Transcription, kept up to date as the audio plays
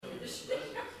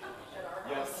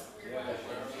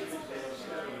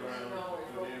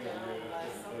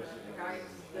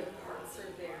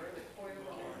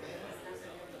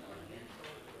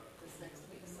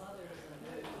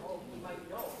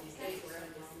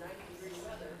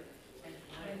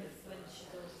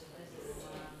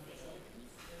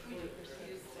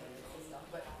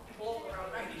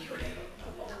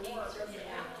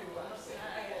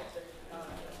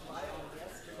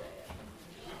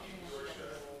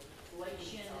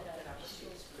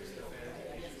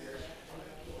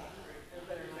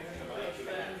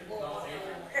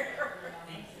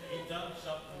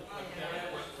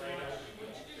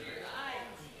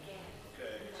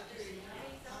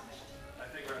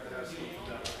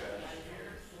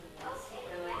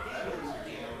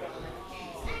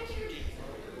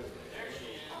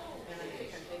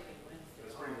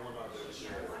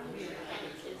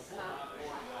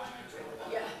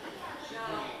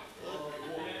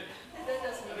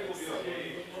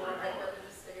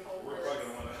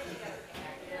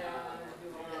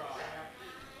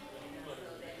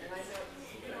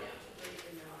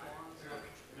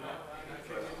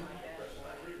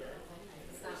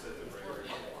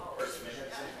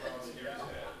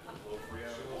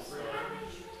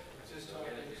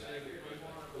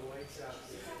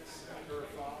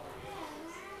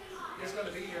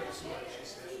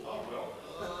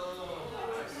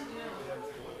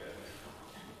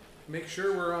make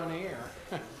sure we're on air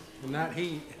and not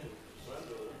heat.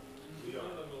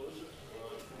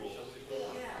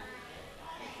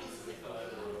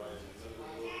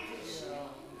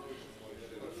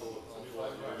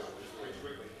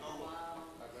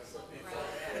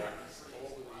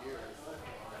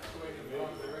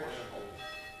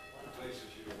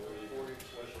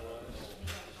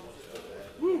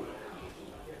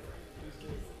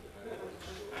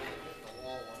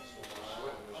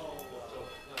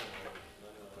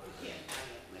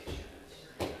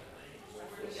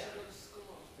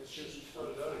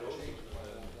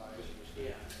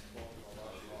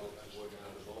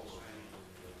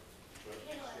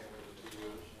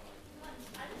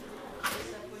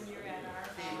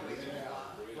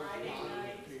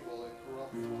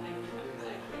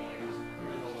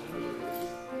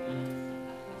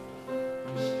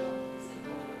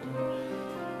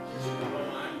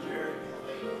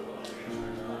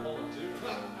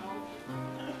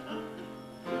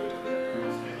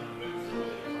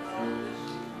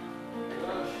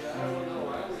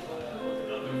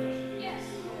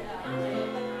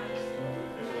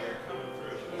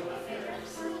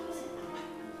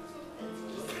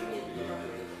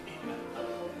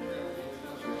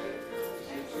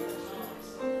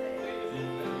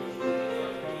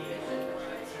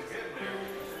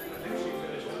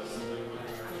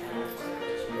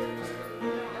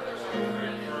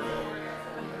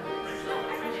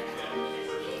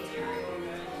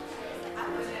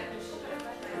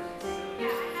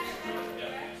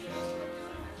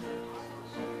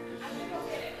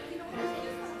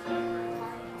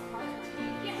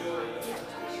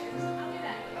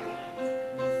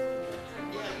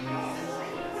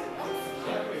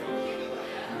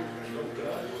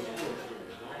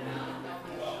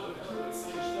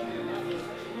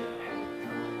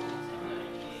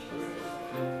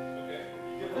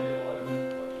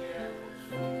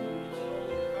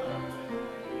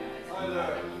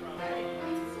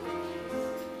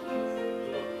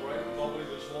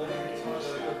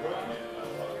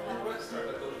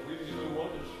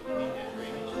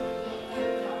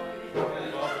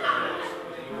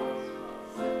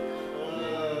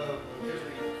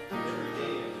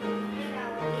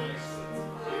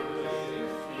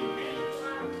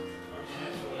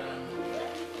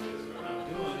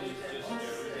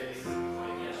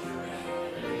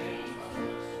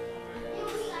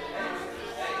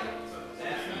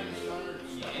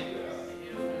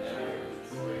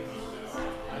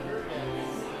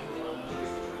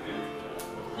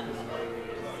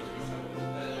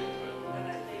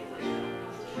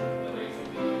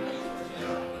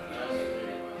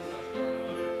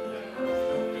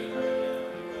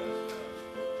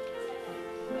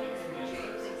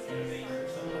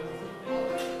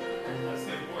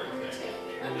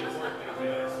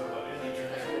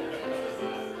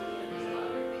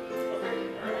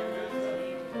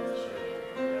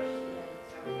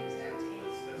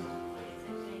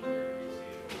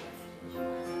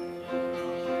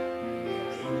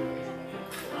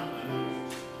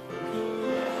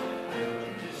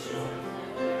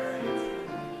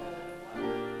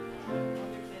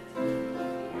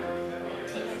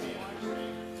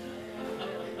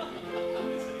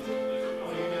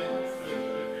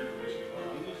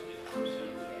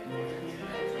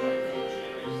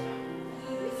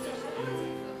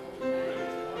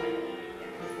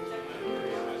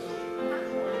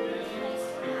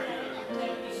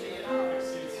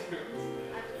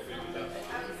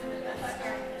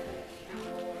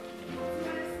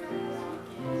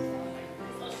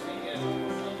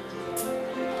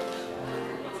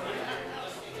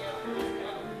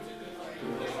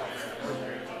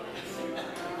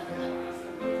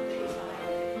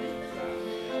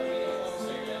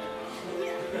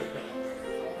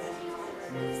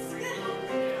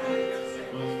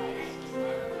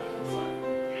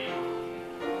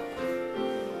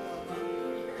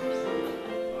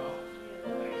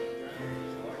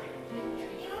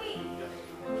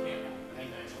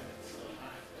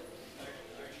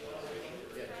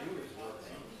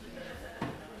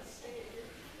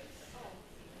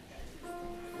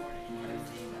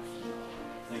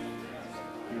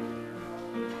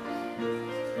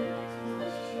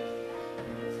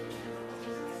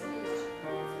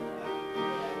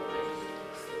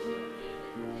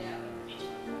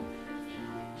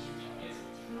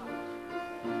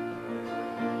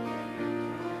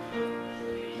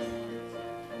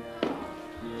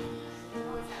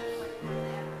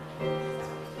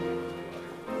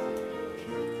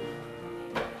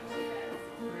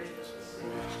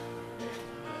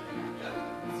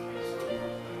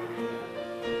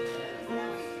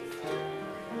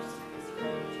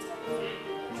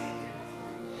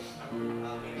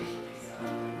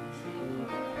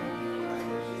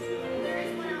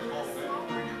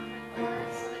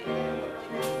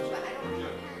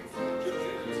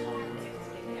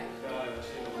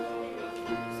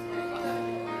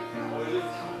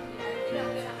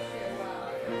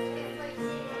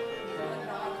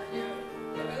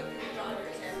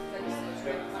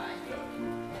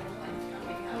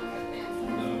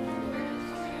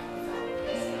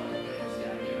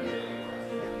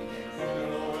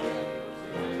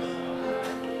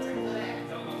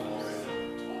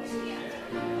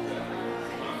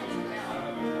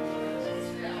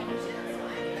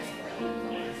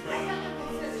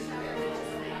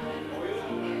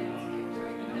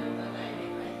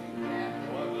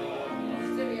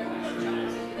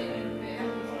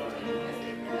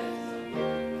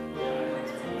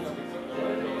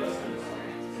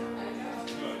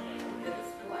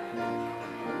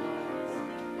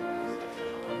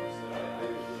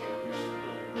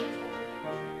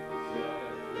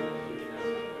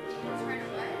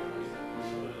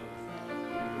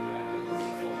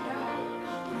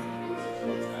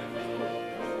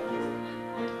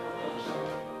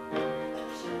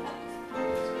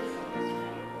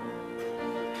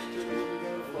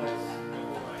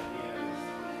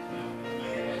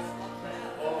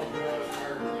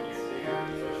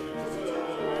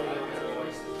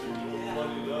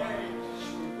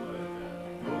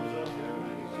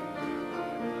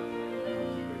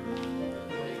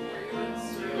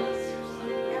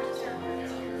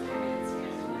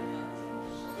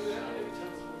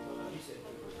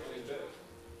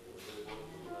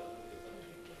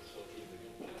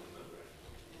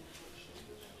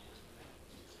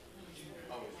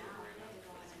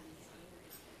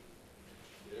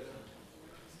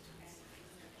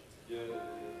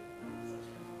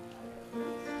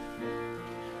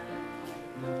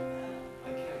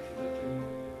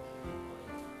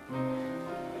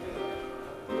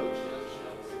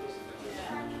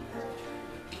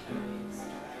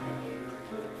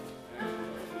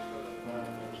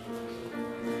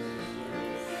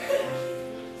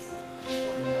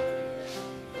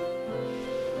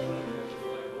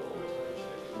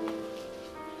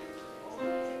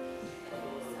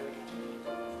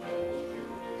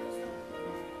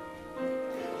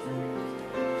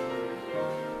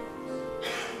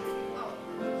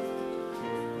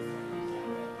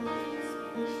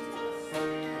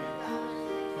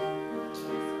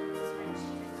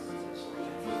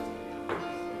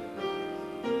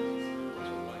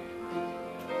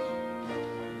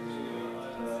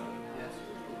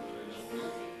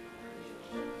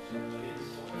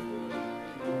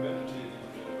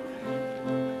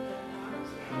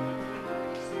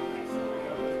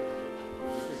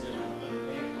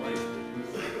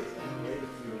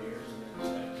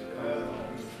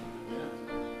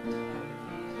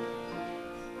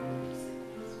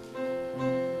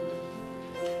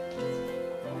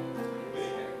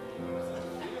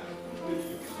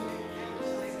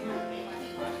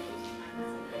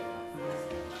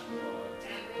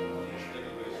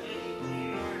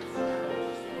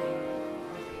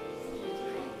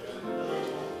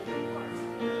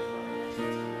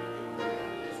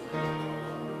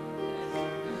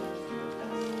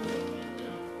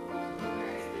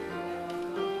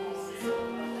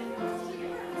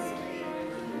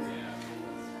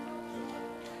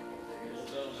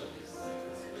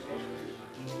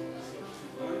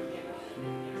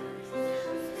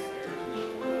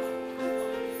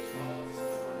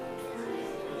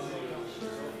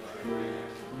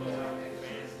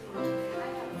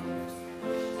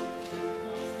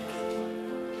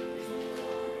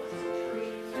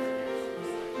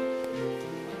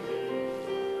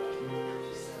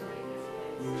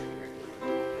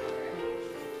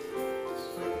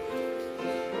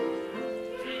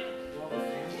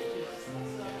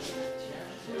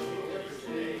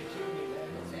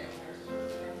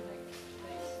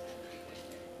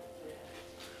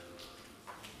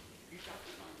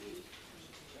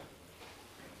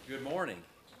 Good morning.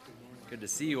 Good to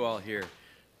see you all here.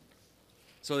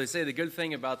 So they say the good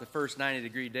thing about the first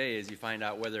 90-degree day is you find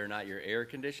out whether or not your air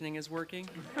conditioning is working.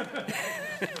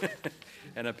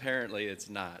 And apparently it's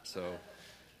not. So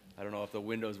I don't know if the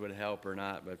windows would help or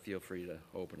not, but feel free to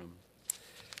open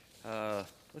them.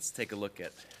 Let's take a look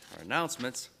at our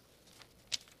announcements.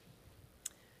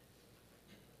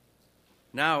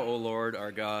 Now, O Lord,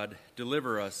 our God,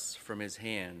 deliver us from his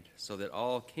hand, so that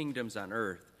all kingdoms on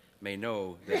earth may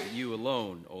know that you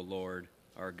alone, O Lord,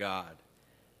 are God.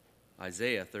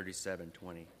 Isaiah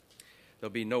 37:20.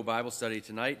 There'll be no Bible study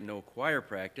tonight, no choir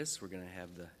practice. We're going to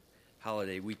have the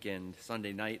holiday weekend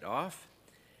Sunday night off.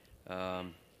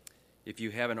 If you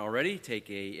haven't already,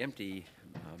 take a empty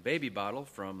baby bottle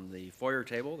from the foyer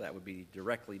table. That would be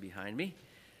directly behind me.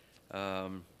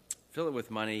 Fill it with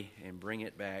money and bring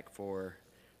it back for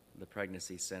the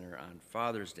pregnancy center on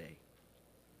Father's Day.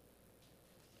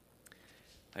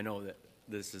 I know that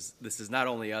this is not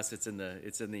only us; it's in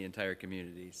the entire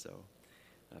community. So,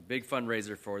 a big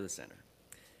fundraiser for the center.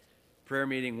 Prayer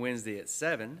meeting Wednesday at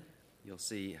 7. You'll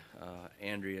see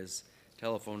Andrea's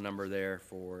telephone number there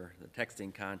for the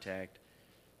texting contact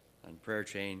on prayer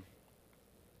chain.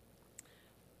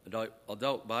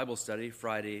 Adult Bible study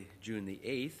Friday, June the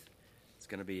 8th. It's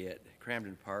going to be at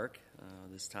Cramden Park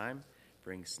this time.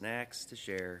 Bring snacks to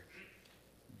share,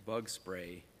 bug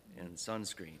spray, and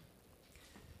sunscreen.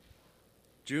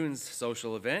 June's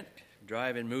social event,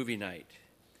 drive-in movie night.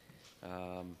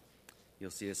 You'll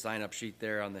see a sign-up sheet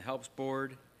there on the helps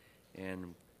board,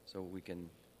 and so we can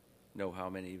know how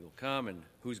many will come and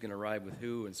who's going to ride with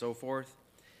who and so forth.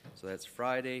 So that's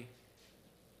Friday,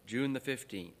 June the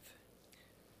 15th.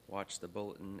 Watch the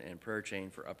bulletin and prayer chain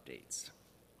for updates.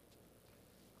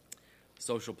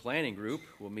 Social planning group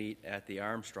will meet at the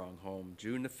Armstrong home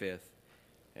June the 5th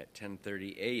at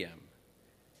 10:30 a.m.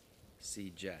 See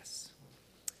Jess.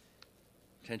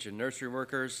 Attention nursery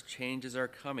workers, changes are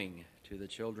coming to the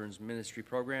children's ministry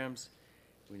programs.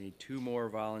 We need 2 more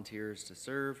volunteers to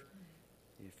serve.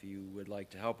 If you would like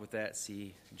to help with that,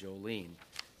 see Jolene.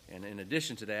 And in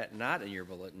addition to that, not in your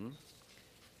bulletin,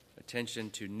 attention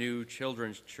to new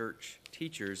children's church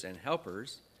teachers and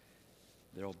helpers.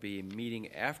 There will be a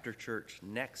meeting after church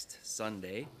next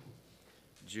Sunday,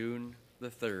 June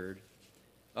the 3rd,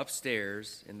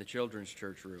 upstairs in the children's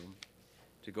church room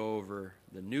to go over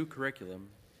the new curriculum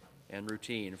and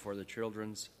routine for the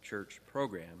children's church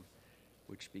program,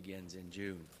 which begins in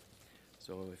June.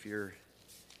 So if you're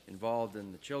involved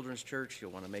in the children's church, you'll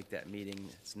want to make that meeting.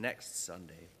 It's next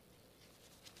Sunday,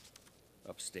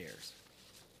 upstairs.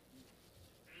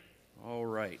 All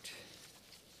right.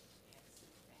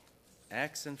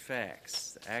 Acts and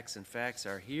facts. The acts and facts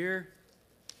are here.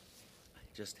 I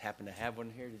just happen to have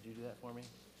one here. Did you do that for me?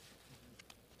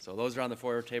 So those are on the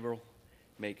foyer table.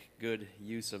 Make good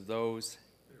use of those.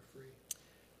 They're free.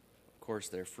 Of course,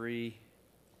 they're free.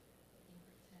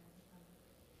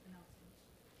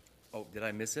 Oh, did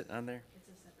I miss it on there? It's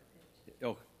a separate page.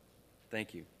 Oh,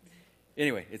 thank you.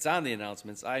 Anyway, it's on the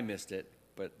announcements. I missed it,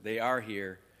 but they are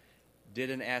here. Did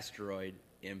an asteroid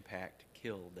impact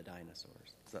kill the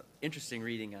dinosaurs? So, interesting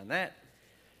reading on that.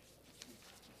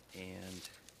 And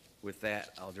with that,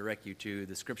 I'll direct you to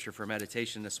the scripture for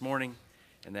meditation this morning,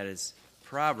 and that is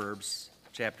Proverbs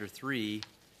chapter 3,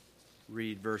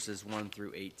 read verses 1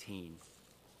 through 18.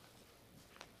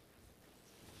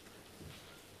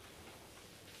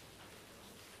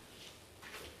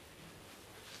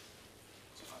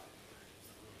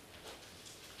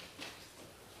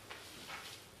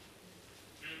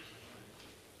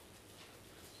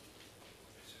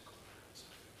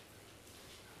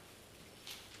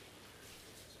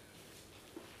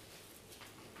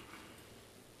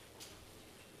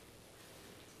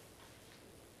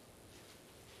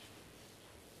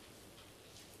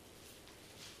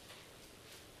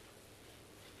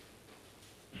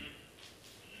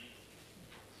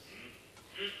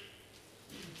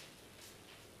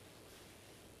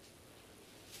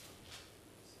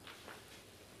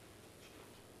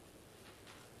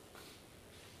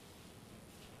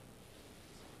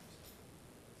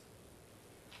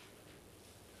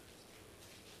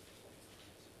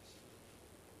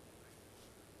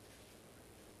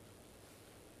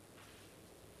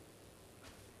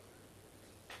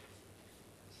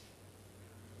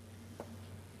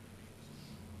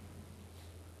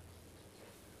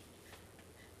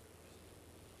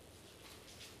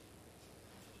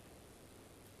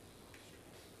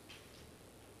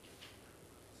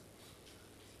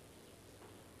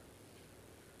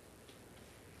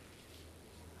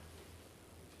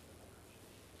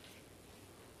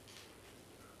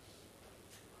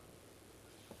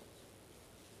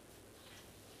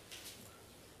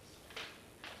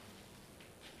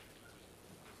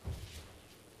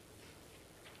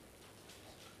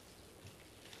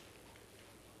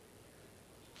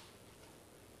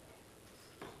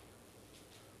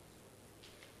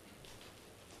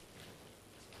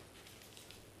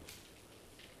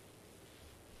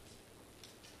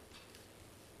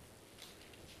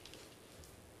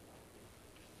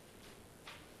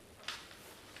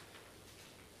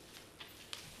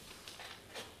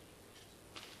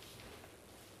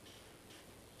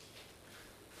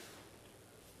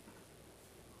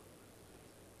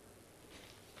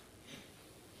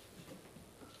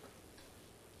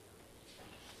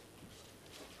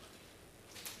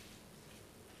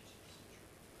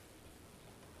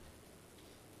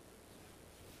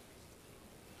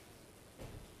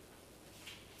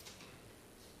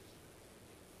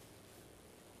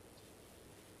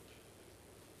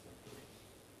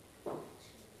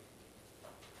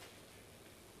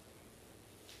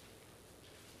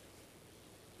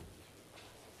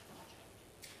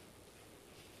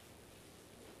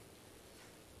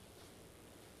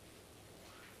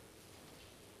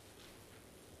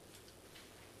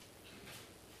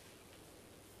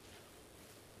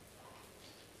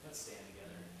 Let's stand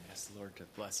together. Ask the Lord to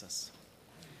bless us.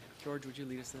 George, would you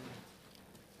lead us in?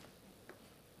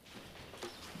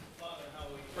 Father,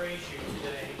 how we praise you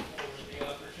today for the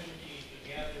opportunity to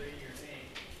gather in your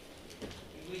name.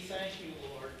 And we thank you,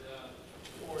 Lord,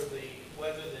 for the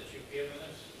weather that you've given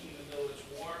us. Even though it's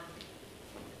warm,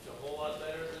 it's a whole lot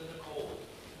better than the cold.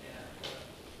 And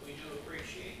we do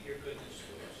appreciate your goodness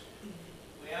to us.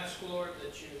 We ask, Lord,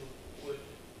 that you would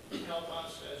help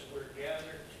us as we're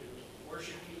gathered to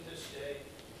worship you this day.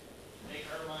 Make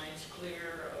our minds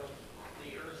clear of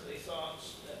the earthly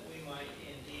thoughts, that we might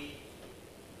indeed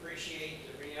appreciate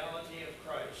the reality of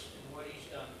Christ and what he's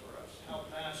done for us.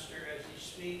 Help Pastor as he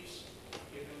speaks,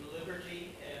 give him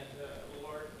liberty, and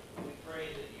Lord, we pray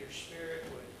that your Spirit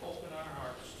would open our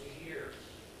hearts to hear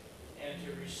and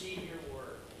to receive your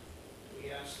word.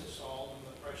 We ask this all in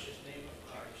the precious name of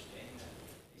Christ. Amen.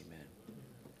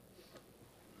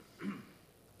 Amen.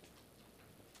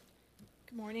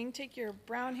 Good morning. Take your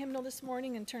Brown hymnal this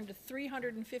morning and turn to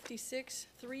 356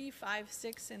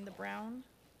 in the Brown.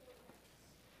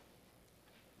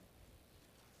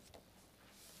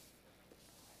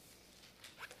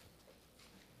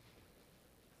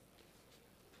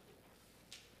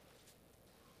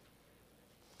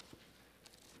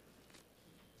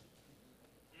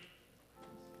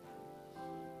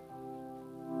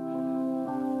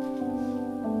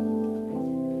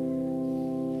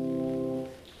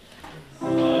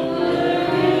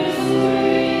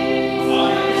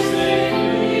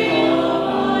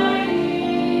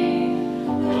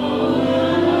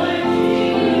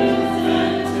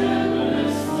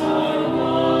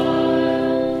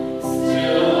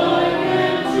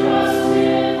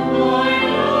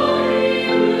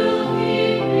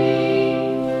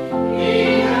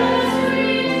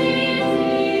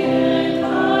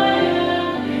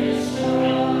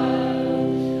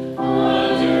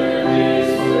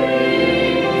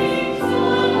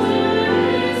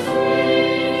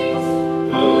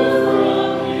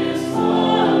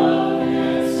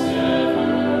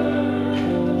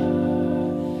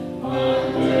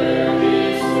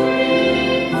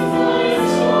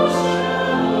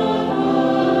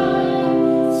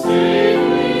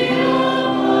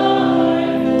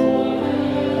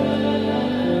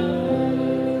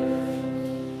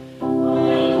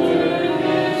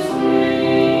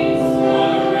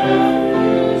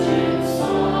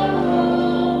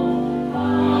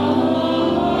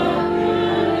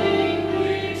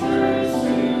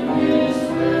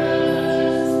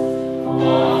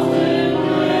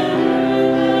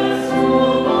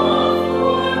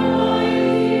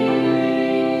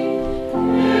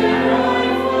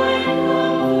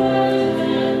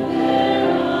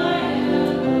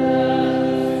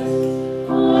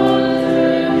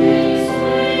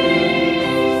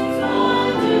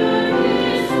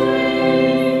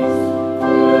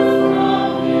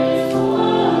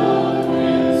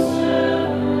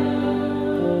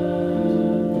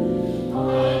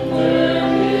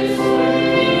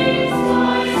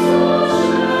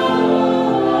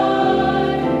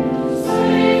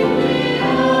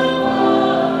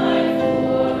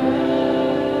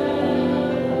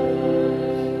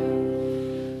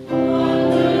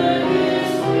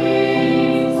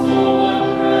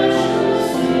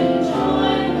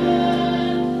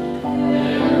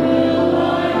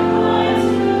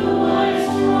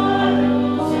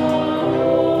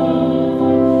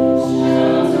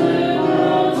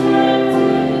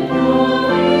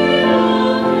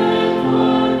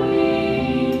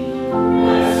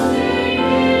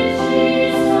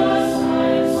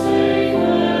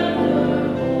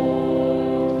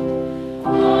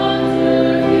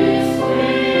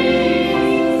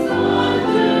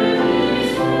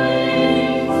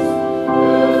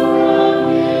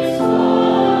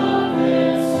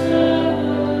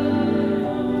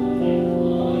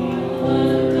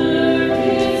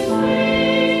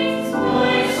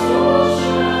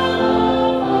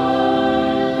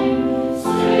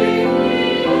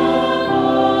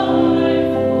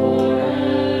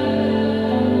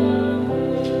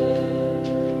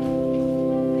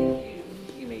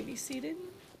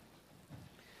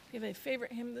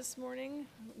 favorite hymn this morning.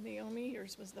 Naomi,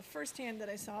 yours was the first hand that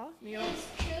I saw. Naomi. Yes,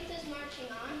 truth is marching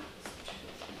on.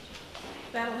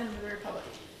 Battle Hymn of the Republic.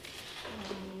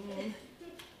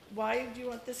 Why do you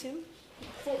want this hymn?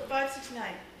 569.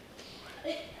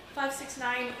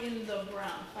 569 in the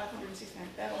brown. 569.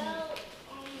 Battle Hymn.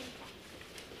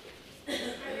 Well, it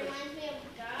reminds me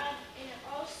of God, and it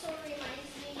also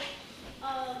reminds me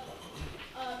of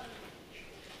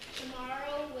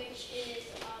tomorrow, which is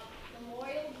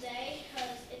Memorial Day,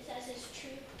 because it says His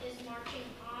truth is marching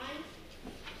on,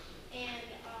 and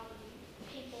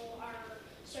people are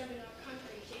serving our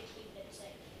country to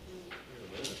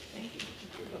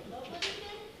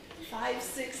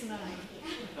 6:09.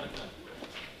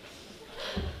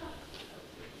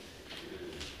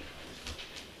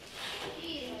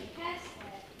 Geez, I passed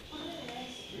that. What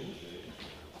is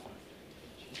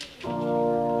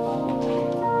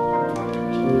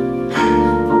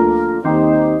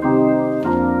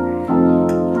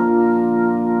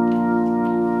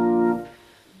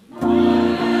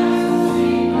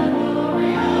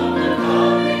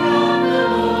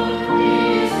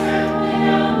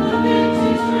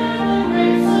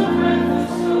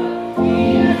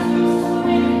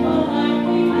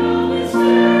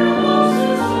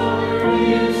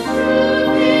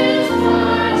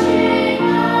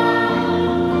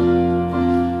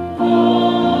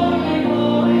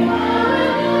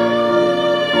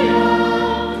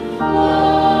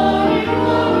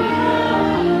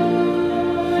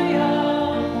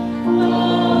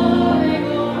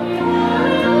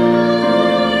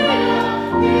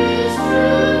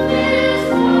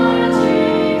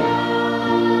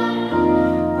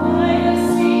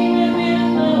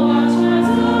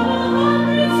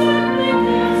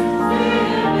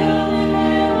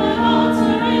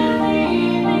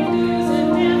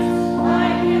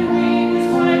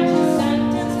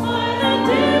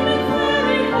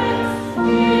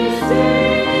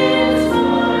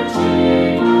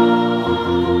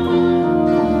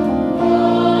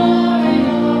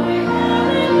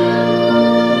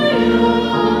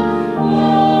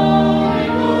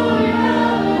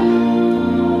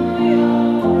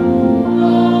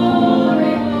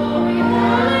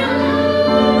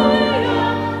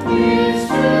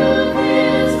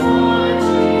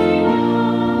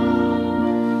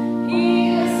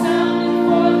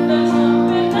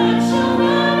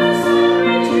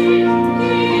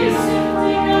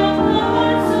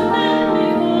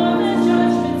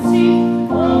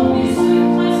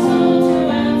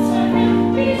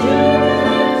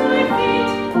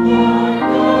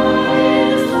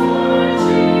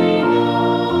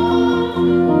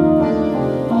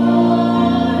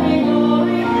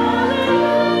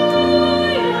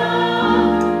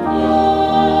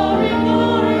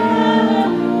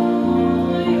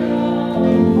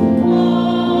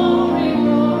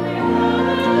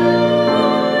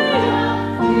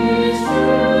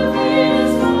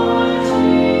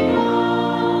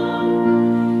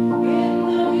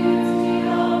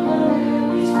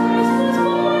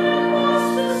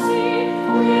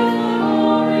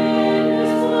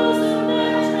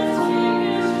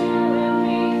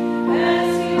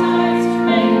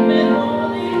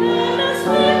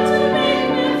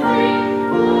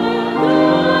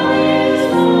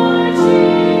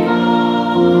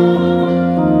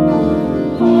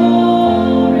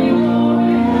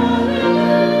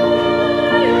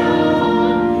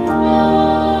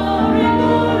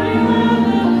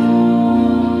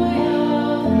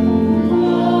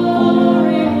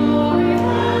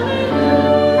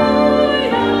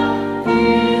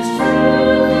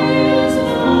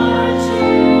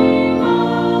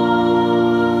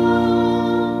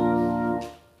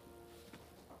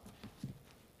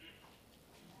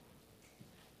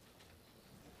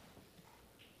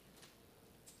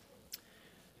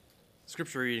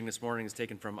Scripture reading this morning is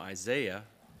taken from Isaiah,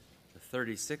 the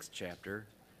 36th chapter.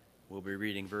 We'll be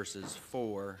reading verses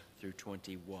 4 through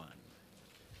 21.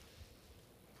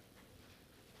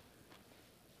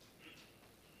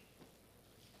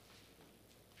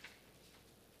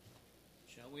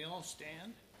 Shall we all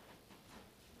stand?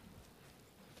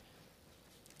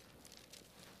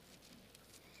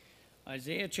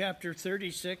 Isaiah chapter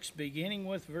 36, beginning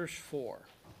with verse 4.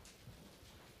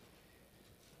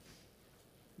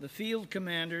 The field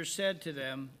commander said to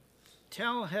them,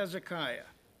 "Tell Hezekiah,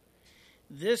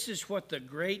 this is what the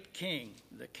great king,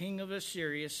 the king of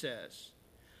Assyria, says.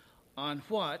 On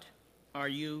what are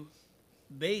you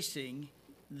basing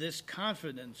this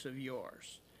confidence of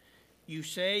yours? You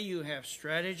say you have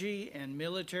strategy and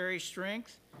military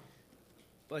strength,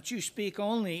 but you speak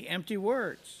only empty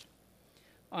words.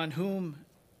 On whom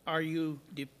are you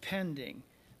depending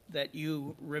that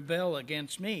you rebel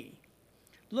against me?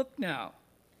 Look now,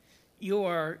 you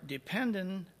are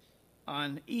dependent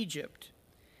on Egypt,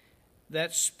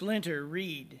 that splinter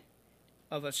reed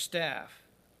of a staff,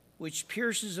 which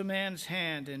pierces a man's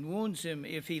hand and wounds him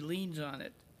if he leans on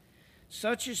it.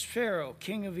 Such is Pharaoh,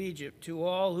 king of Egypt, to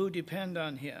all who depend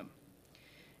on him.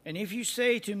 And if you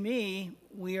say to me,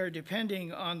 we are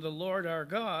depending on the Lord our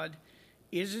God,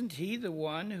 isn't he the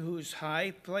one whose high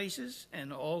places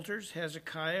and altars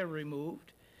Hezekiah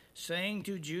removed, saying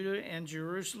to Judah and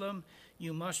Jerusalem,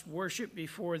 you must worship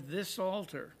before this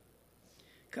altar?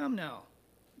 Come now,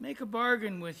 make a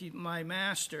bargain with my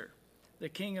master, the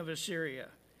king of Assyria.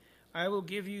 I will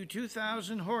give you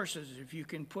 2,000 horses if you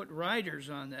can put riders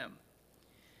on them.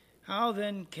 How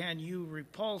then can you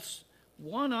repulse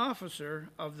one officer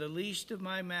of the least of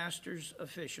my master's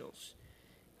officials,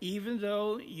 even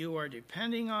though you are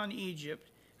depending on Egypt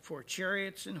for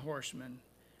chariots and horsemen?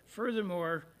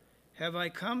 Furthermore, have I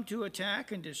come to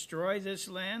attack and destroy this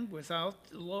land without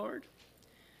the Lord?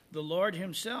 The Lord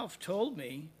himself told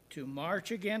me to march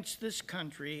against this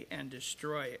country and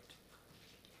destroy it.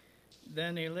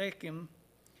 Then Eliakim,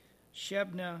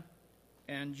 Shebna,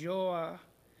 and Joah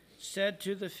said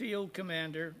to the field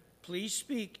commander, "Please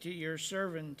speak to your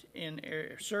servants in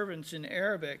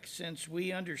Arabic, since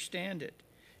we understand it.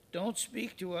 Don't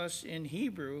speak to us in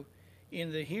Hebrew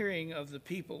in the hearing of the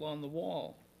people on the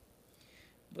wall."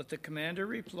 But the commander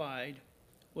replied,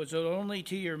 "Was it only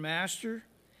to your master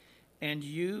and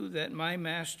you that my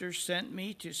master sent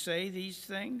me to say these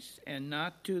things, and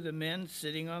not to the men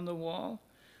sitting on the wall,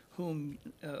 who,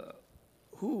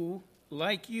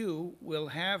 like you, will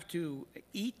have to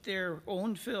eat their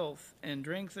own filth and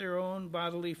drink their own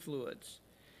bodily fluids?"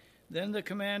 Then the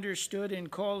commander stood and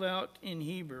called out in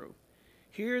Hebrew,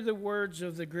 "Hear the words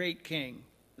of the great king,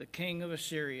 the king of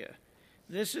Assyria.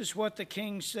 This is what the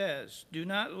king says: Do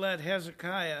not let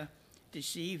Hezekiah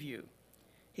deceive you.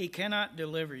 He cannot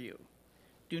deliver you.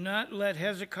 Do not let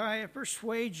Hezekiah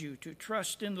persuade you to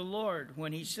trust in the Lord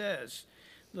when he says,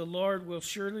 'The Lord will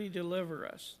surely deliver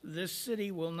us. This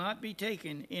city will not be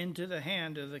taken into the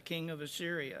hand of the king of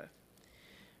Assyria.'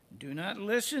 Do not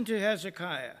listen to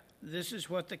Hezekiah. This is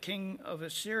what the king of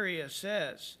Assyria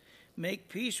says: 'Make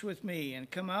peace with me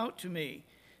and come out to me.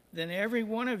 Then every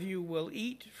one of you will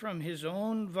eat from his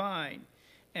own vine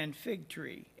and fig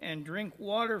tree, and drink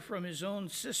water from his own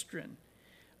cistern,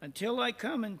 until I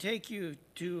come and take you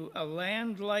to a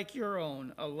land like your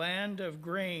own, a land of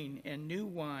grain and new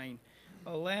wine,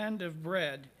 a land of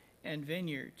bread and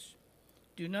vineyards.'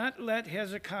 Do not let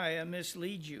Hezekiah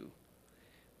mislead you.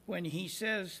 When he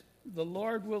says, 'The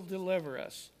Lord will deliver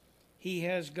us,'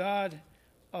 has the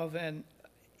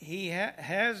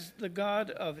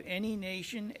God of any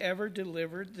nation ever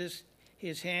delivered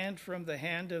his hand from the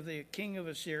hand of the king of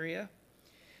Assyria?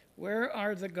 Where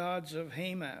are the gods of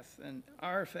Hamath and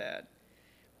Arphad?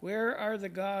 Where are the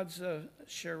gods of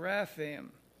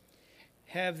Sheraphim?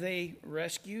 Have they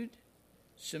rescued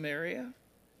Samaria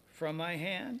from my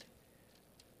hand?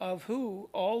 Of who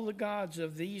all the gods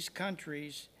of these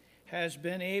countries has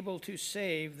been able to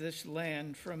save this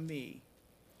land from me?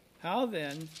 How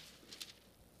then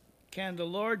can the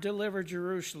Lord deliver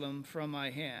Jerusalem from my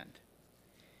hand?"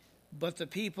 But the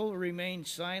people remained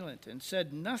silent and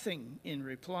said nothing in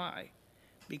reply,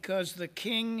 because the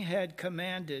king had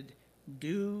commanded,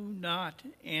 "Do not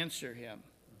answer him."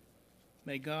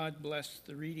 May God bless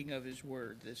the reading of his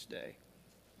word this day.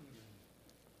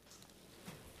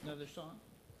 Another song?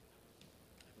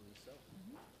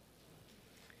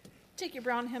 Take your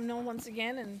brown hymnal once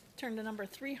again and turn to number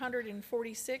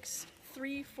 346,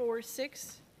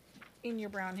 346 in your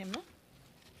brown hymnal.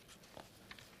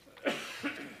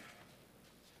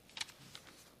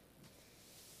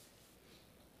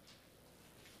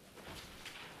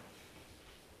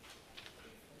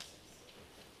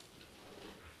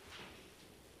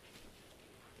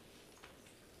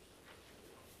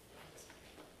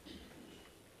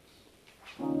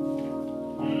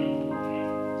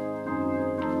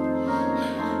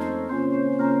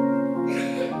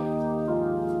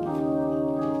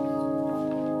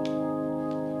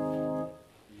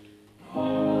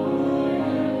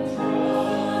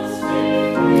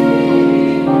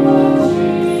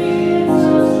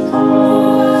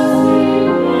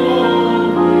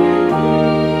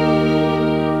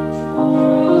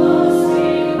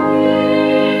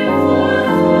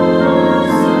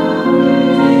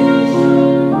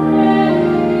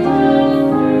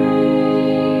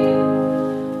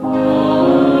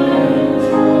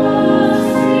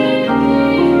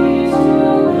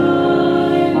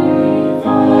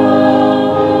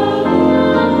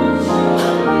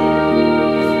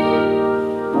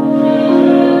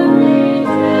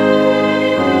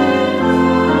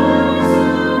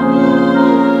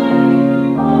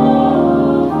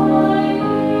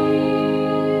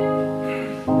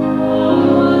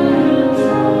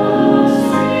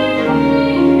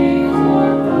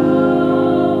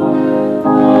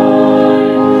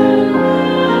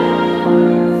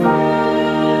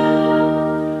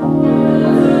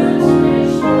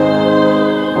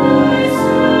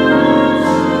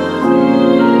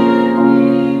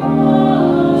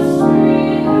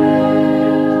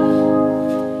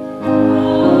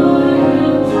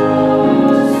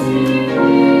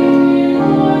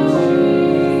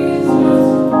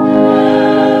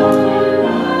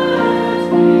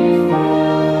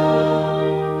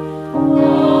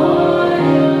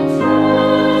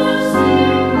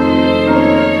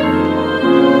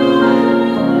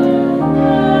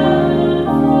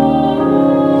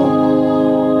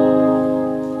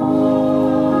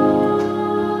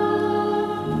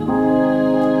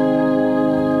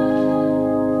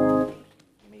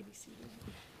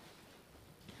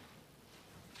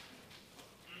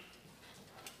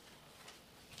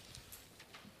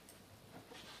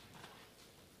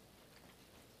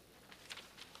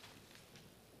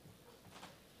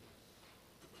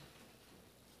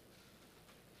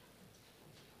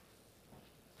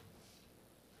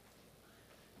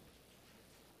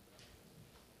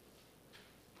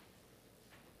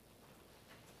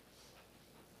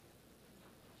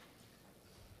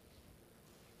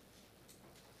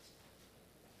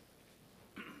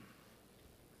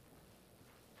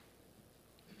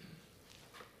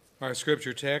 Our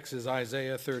scripture text is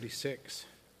Isaiah 36.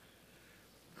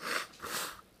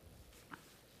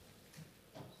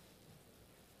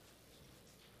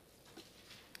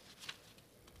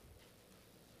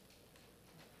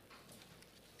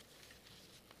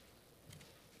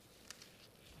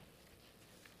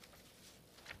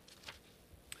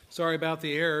 Sorry about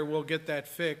the error. We'll get that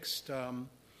fixed.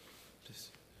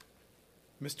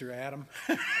 Mr. Adam.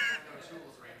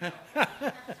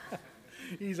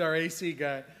 He's our AC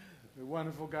guy. A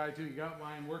wonderful guy, too. He got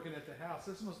mine working at the house.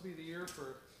 This must be the year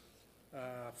for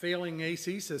failing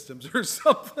AC systems or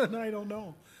something. I don't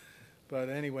know. But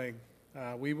anyway,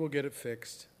 we will get it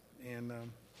fixed. And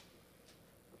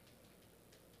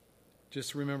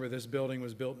just remember, this building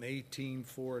was built in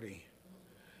 1840.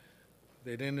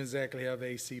 They didn't exactly have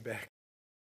AC back.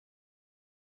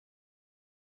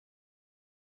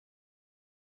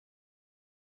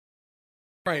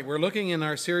 All right, we're looking in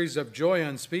our series of Joy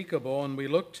Unspeakable, and we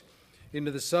looked into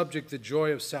the subject, the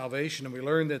joy of salvation, and we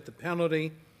learned that the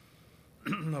penalty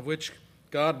of which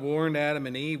God warned Adam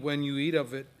and Eve, when you eat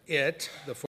of it,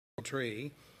 the forbidden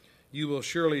tree, you will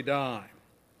surely die.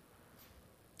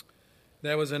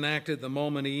 That was enacted the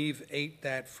moment Eve ate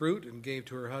that fruit and gave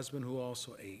to her husband, who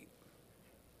also ate.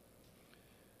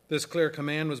 This clear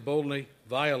command was boldly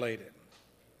violated.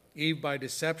 Eve by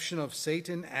deception of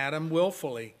Satan, Adam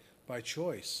willfully by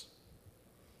choice.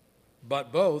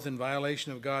 But both in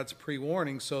violation of God's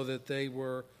pre-warning, so that they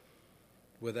were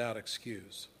without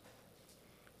excuse.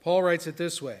 Paul writes it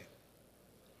this way: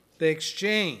 they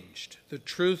exchanged the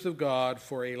truth of God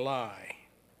for a lie,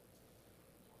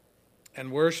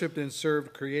 and worshipped and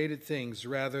served created things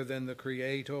rather than the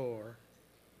Creator,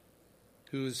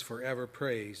 who is forever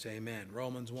praised. Amen.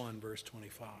 Romans 1, verse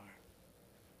 25.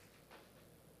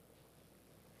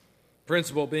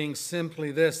 Principle being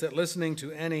simply this, that listening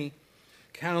to any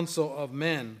counsel of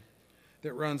men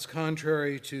that runs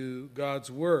contrary to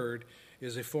God's word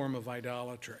is a form of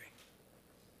idolatry.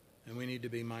 And we need to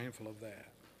be mindful of that.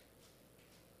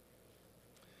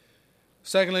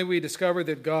 Secondly, we discovered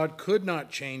that God could not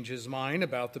change his mind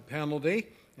about the penalty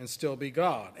and still be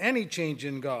God. Any change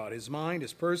in God, his mind,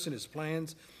 his person, his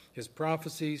plans, his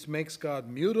prophecies, makes God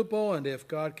mutable, and if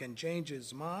God can change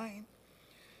his mind,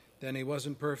 then he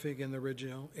wasn't perfect in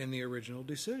the original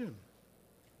decision.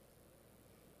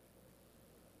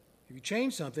 If you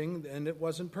change something, then it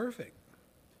wasn't perfect.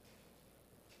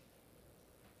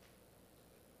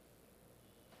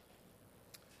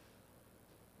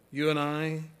 You and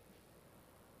I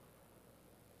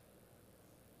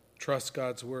trust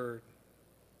God's word,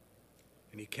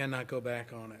 and he cannot go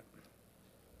back on it.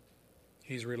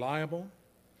 He's reliable,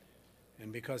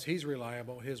 and because he's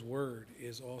reliable, his word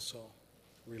is also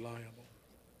reliable.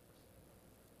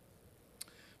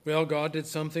 Well, God did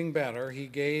something better. He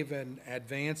gave an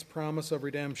advance promise of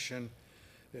redemption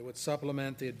that would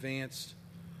supplement the advanced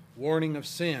warning of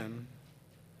sin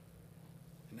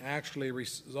and actually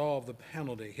resolve the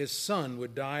penalty. His Son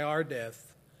would die our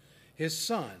death. His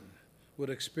Son would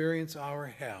experience our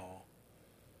hell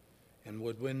and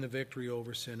would win the victory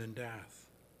over sin and death.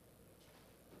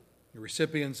 The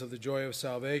recipients of the joy of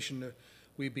salvation,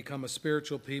 we become a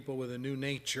spiritual people with a new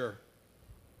nature.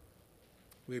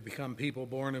 We become people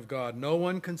born of God. No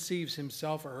one conceives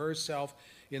himself or herself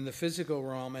in the physical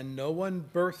realm, and no one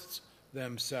births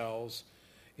themselves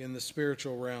in the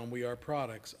spiritual realm. We are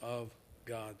products of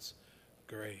God's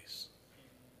grace.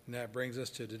 And that brings us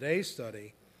to today's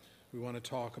study. We want to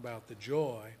talk about the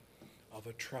joy of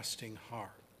a trusting heart.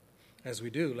 As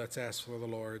we do, let's ask for the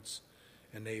Lord's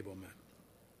enablement.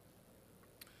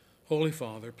 Holy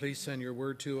Father, please send your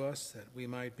word to us that we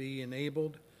might be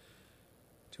enabled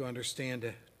to understand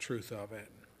the truth of it.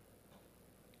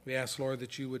 We ask, Lord,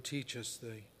 that you would teach us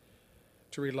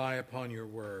to rely upon your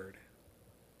word.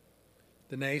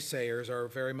 The naysayers are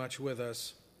very much with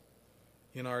us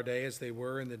in our day, as they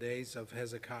were in the days of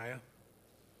Hezekiah.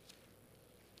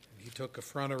 He took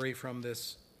effrontery from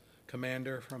this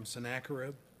commander from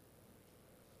Sennacherib,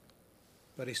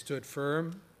 but he stood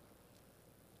firm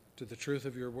to the truth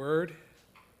of your word,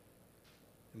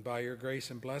 and by your grace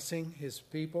and blessing, his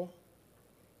people,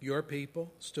 your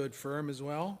people, stood firm as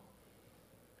well,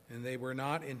 and they were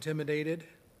not intimidated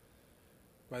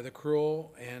by the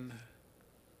cruel and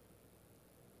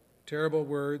terrible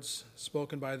words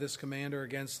spoken by this commander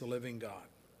against the living God.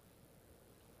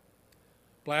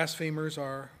 Blasphemers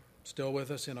are still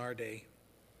with us in our day,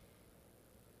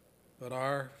 but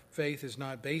our faith is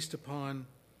not based upon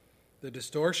the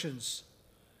distortions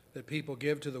that people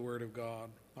give to the word of God.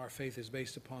 Our faith is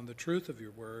based upon the truth of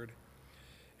your word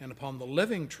and upon the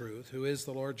living truth, who is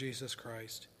the Lord Jesus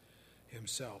Christ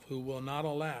himself, who will not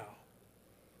allow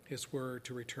his word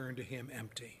to return to him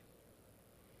empty.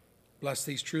 Bless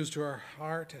these truths to our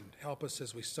heart and help us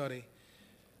as we study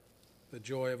the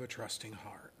joy of a trusting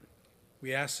heart.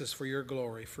 We ask this for your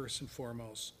glory, first and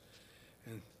foremost,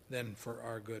 and then for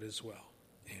our good as well.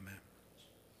 Amen.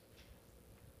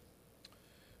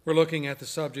 We're looking at the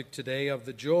subject today of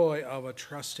the joy of a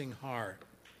trusting heart.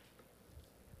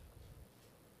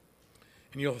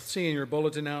 And you'll see in your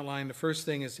bulletin outline, the first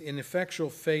thing is ineffectual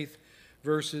faith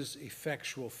versus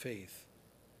effectual faith.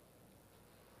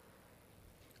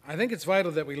 I think it's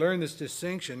vital that we learn this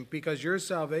distinction because your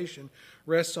salvation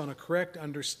rests on a correct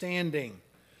understanding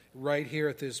right here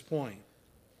at this point.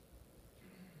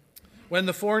 When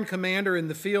the foreign commander in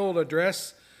the field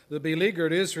addressed the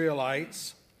beleaguered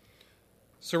Israelites,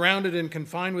 surrounded and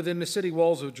confined within the city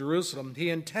walls of Jerusalem, he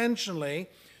intentionally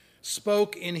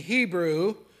spoke in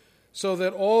Hebrew so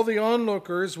that all the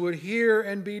onlookers would hear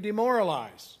and be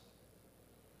demoralized.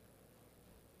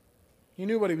 He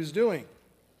knew what he was doing.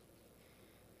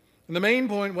 And the main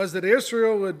point was that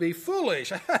Israel would be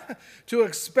foolish to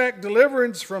expect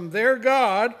deliverance from their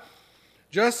God,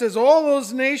 just as all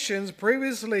those nations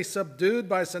previously subdued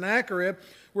by Sennacherib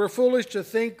were foolish to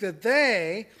think that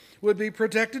they would be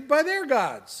protected by their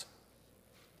gods.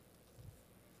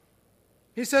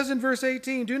 He says in verse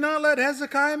 18, "Do not let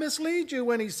Hezekiah mislead you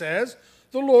when he says,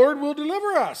 'The Lord will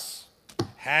deliver us.'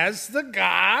 Has the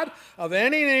God of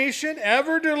any nation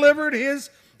ever delivered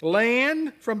his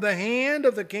land from the hand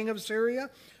of the king of Syria?"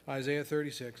 Isaiah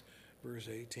 36, verse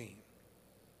 18.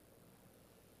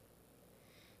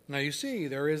 Now you see,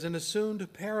 there is an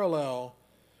assumed parallel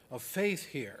of faith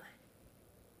here.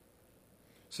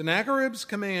 Sennacherib's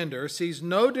commander sees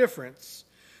no difference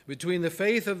between the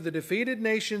faith of the defeated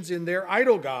nations in their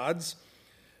idol gods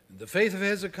and the faith of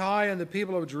Hezekiah and the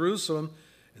people of Jerusalem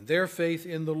and their faith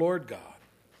in the Lord God.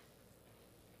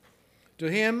 To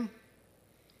him,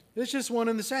 it's just one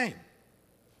and the same.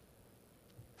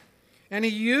 And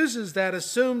he uses that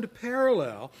assumed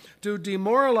parallel to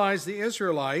demoralize the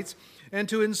Israelites and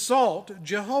to insult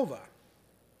Jehovah.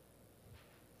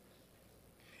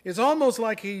 It's almost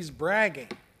like he's bragging.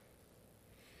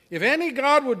 If any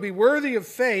God would be worthy of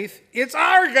faith, it's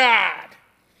our God,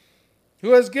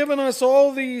 who has given us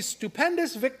all these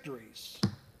stupendous victories.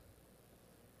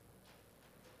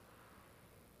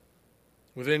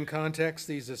 Within context,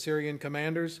 these Assyrian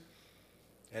commanders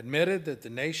admitted that the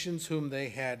nations whom they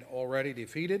had already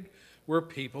defeated were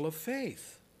people of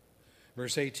faith.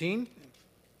 Verse 18,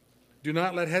 "Do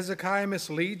not let Hezekiah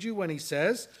mislead you when he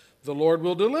says, 'The Lord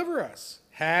will deliver us.'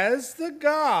 Has the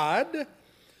God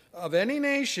of any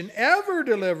nation ever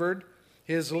delivered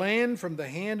his land from the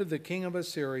hand of the king of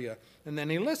Assyria?" And then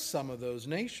he lists some of those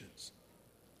nations.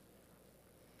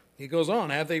 He goes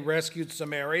on, "Have they rescued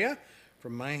Samaria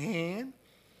from my hand?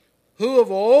 Who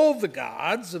of all the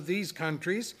gods of these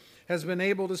countries has been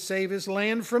able to save his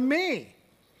land from me?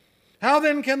 How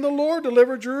then can the Lord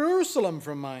deliver Jerusalem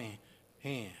from my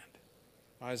hand?"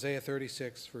 Isaiah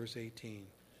 36, verse 18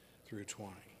 through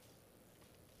 20.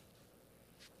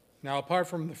 Now, apart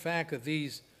from the fact that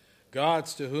these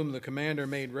gods to whom the commander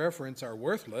made reference are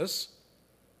worthless,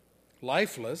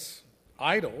 lifeless,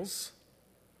 idols,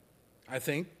 I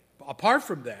think, apart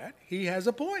from that, he has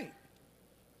a point.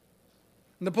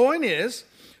 And the point is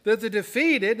that the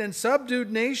defeated and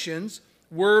subdued nations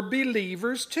were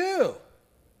believers too.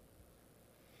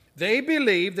 They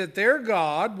believed that their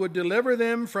God would deliver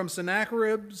them from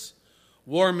Sennacherib's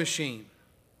war machine.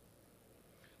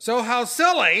 So how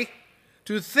silly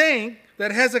to think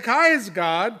that Hezekiah's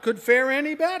God could fare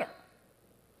any better.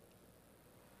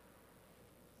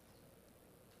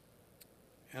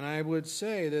 And I would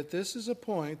say that this is a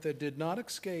point that did not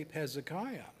escape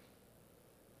Hezekiah.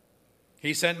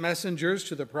 He sent messengers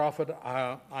to the prophet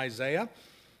Isaiah,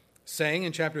 saying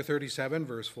in chapter 37,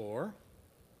 verse 4,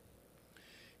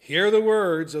 "Hear the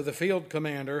words of the field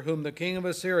commander whom the king of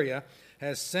Assyria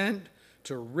has sent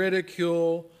to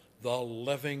ridicule the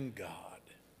living God."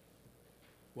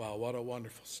 Wow, what a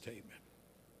wonderful statement.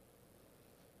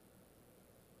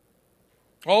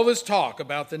 All this talk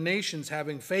about the nations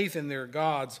having faith in their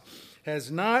gods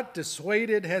has not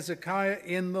dissuaded Hezekiah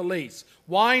in the least.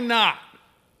 Why not?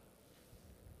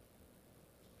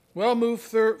 Well, move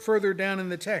further down in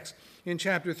the text in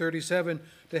chapter 37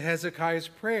 to Hezekiah's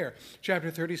prayer.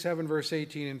 Chapter 37, verse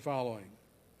 18 and following.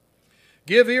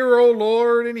 "Give ear, O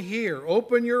Lord, and hear.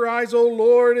 Open your eyes, O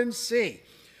Lord, and see.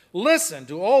 Listen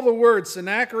to all the words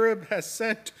Sennacherib has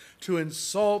sent to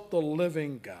insult the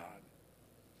living God.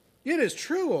 It is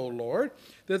true, O Lord,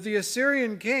 that the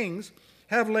Assyrian kings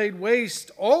have laid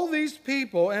waste all these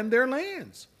people and their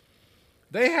lands.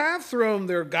 They have thrown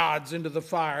their gods into the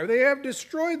fire. They have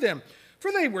destroyed them.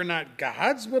 For they were not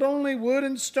gods, but only wood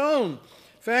and stone,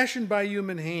 fashioned by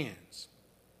human hands.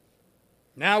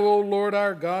 Now, O Lord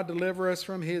our God, deliver us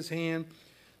from his hand,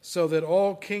 so that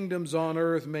all kingdoms on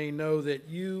earth may know that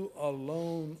you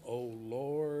alone, O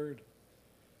Lord,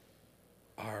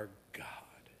 are God.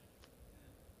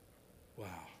 Wow.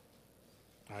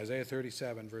 Isaiah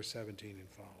 37, verse 17 and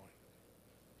following.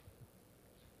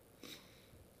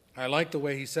 I like the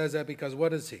way he says that, because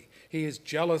what is he? He is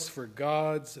jealous for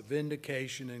God's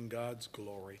vindication and God's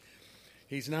glory.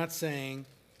 He's not saying,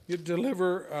 you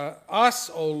deliver us,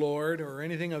 O Lord, or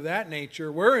anything of that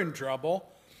nature. We're in trouble.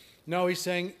 No, he's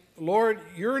saying, Lord,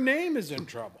 your name is in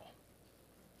trouble.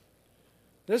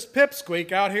 This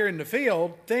pipsqueak out here in the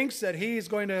field thinks that he's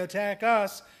going to attack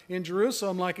us in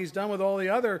Jerusalem like he's done with all the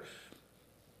other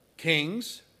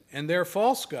kings and their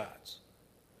false gods.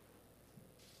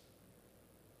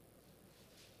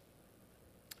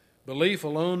 Belief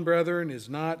alone, brethren, is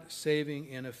not saving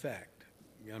in effect.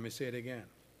 Let me say it again.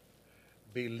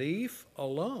 Belief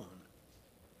alone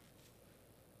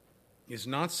is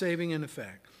not saving in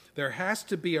effect. There has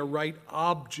to be a right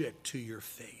object to your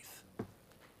faith.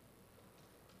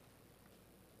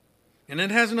 And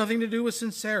it has nothing to do with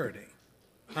sincerity.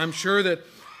 I'm sure that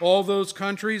all those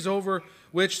countries over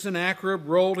which Sennacherib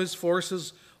rolled his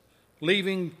forces,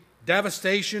 leaving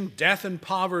devastation, death, and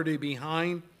poverty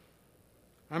behind,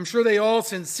 I'm sure they all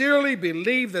sincerely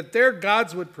believed that their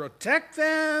gods would protect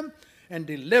them and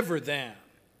deliver them.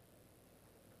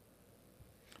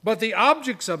 But the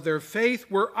objects of their faith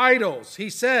were idols, he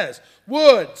says,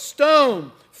 wood,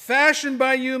 stone, fashioned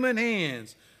by human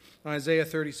hands. Isaiah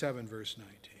 37, verse 19.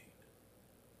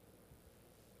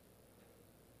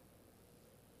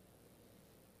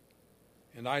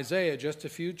 And Isaiah, just a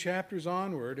few chapters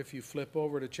onward, if you flip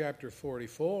over to chapter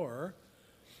 44,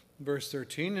 verse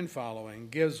 13 and following,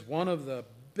 gives one of the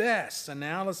best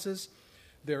analysis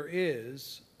there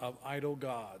is of idol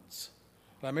gods.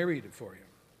 Let me read it for you.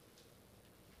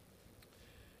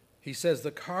 He says, the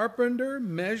carpenter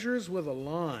measures with a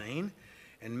line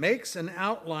and makes an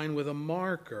outline with a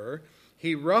marker.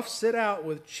 He roughs it out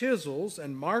with chisels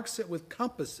and marks it with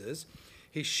compasses.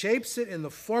 He shapes it in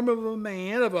the form of a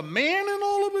man in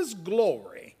all of his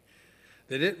glory,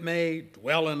 that it may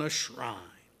dwell in a shrine.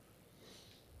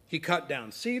 He cut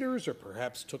down cedars, or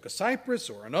perhaps took a cypress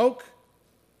or an oak.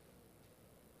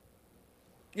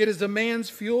 It is a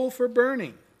man's fuel for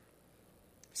burning.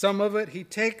 Some of it he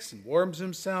takes and warms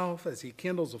himself as he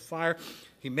kindles a fire.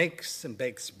 He makes and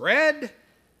bakes bread,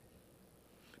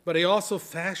 but he also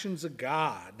fashions a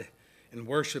god and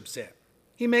worships it.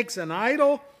 He makes an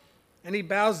idol and he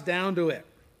bows down to it.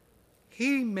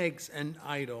 He makes an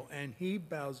idol and he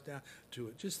bows down to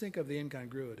it. Just think of the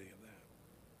incongruity of that.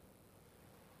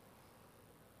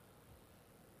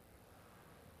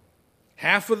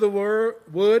 Half of the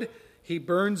wood he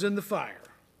burns in the fire.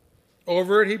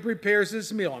 Over it he prepares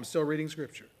his meal. I'm still reading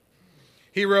scripture.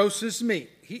 He roasts his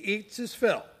meat. He eats his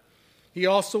fill. He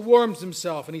also warms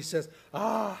himself and he says,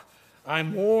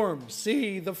 I'm warm.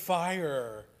 See the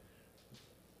fire.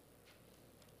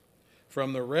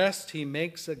 From the rest he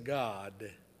makes a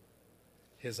god,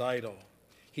 his idol.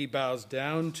 He bows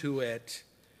down to it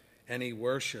and he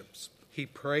worships. He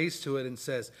prays to it and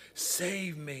says,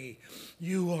 save me,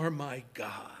 you are my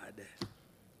God.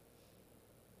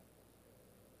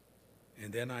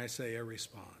 And then Isaiah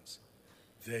responds,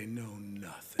 they know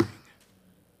nothing.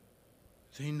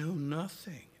 They know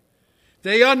nothing.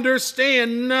 They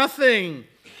understand nothing.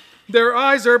 Their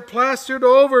eyes are plastered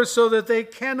over so that they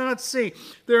cannot see.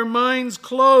 Their minds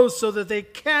closed so that they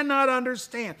cannot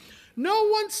understand. No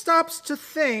one stops to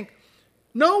think.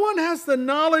 No one has the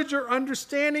knowledge or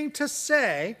understanding to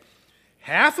say,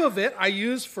 half of it I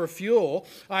use for fuel.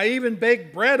 I even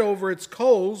baked bread over its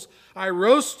coals. I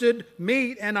roasted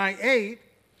meat and I ate.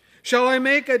 Shall I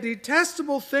make a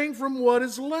detestable thing from what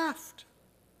is left?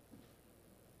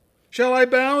 Shall I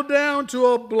bow down to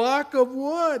a block of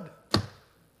wood?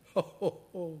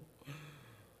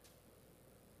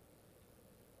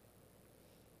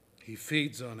 He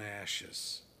feeds on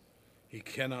ashes. He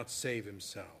cannot save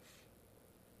himself.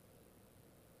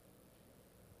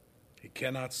 He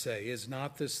cannot say, is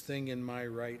not this thing in my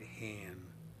right hand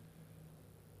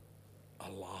a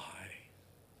lie?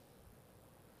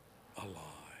 A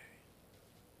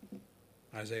lie.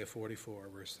 Isaiah 44,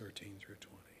 verse 13 through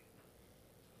 20.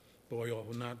 Boy, you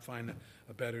will not find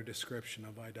a better description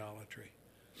of idolatry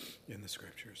in the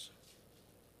scriptures.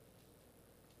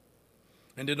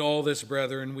 And in all this,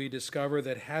 brethren, we discover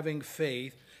that having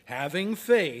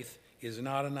faith is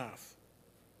not enough.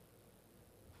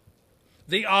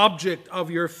 The object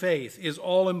of your faith is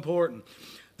all important.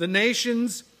 The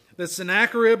nations the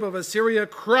Sennacherib of Assyria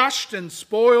crushed and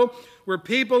spoiled were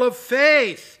people of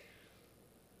faith.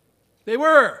 They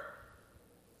were.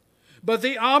 But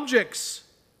the objects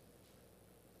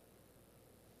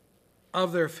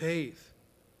of their faith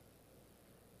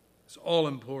is all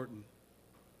important.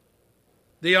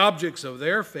 The objects of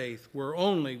their faith were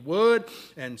only wood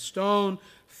and stone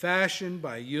fashioned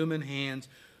by human hands.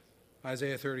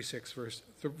 Isaiah 36, verse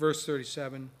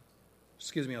 37.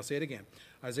 Excuse me, I'll say it again.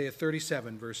 Isaiah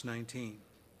 37, verse 19.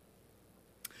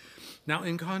 Now,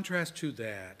 in contrast to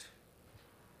that,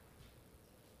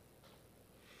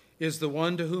 is the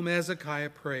one to whom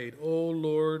Hezekiah prayed, O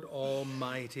Lord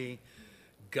Almighty,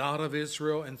 God of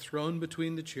Israel, enthroned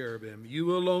between the cherubim,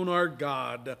 you alone are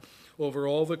God over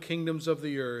all the kingdoms of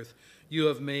the earth. You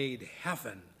have made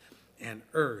heaven and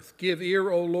earth. Give ear,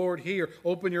 O Lord, hear.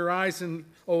 Open your eyes,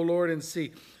 O Lord, and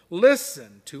see.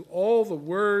 Listen to all the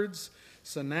words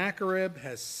Sennacherib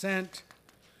has sent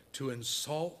to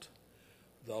insult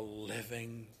the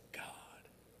living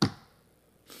God.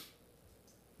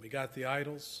 We got the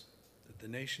idols that the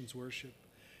nations worship,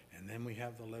 and then we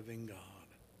have the living God.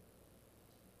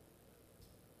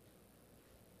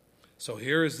 So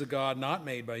here is the God not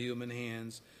made by human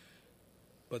hands,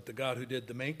 but the God who did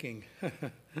the making.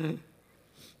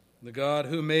 The God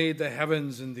who made the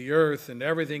heavens and the earth and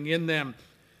everything in them.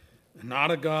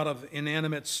 Not a God of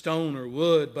inanimate stone or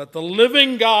wood, but the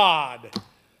living God.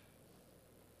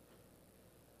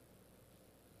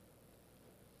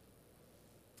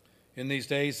 In these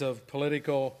days of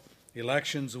political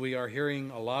elections, we are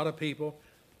hearing a lot of people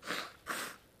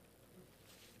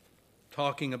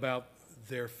talking about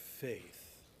their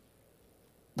faith.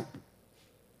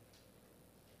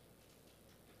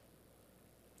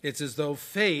 It's as though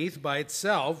faith by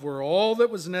itself were all that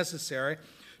was necessary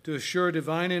to assure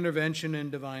divine intervention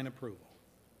and divine approval.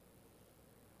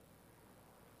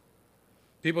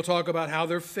 People talk about how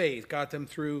their faith got them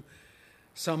through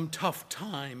some tough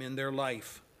time in their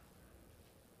life.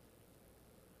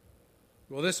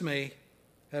 Well, this may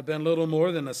have been little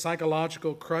more than a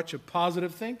psychological crutch of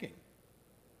positive thinking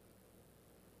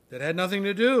that had nothing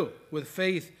to do with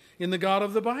faith in the God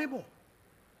of the Bible.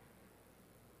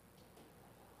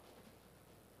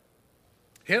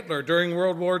 Hitler, during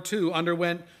World War II,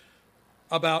 underwent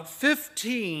about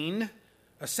 15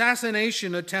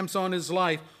 assassination attempts on his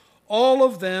life, all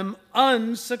of them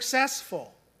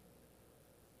unsuccessful.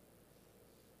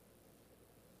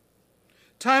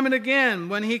 Time and again,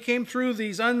 when he came through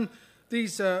these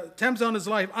attempts on his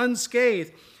life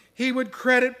unscathed, he would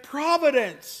credit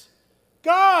providence,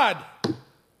 God,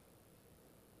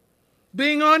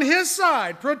 being on his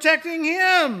side, protecting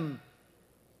him.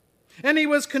 And he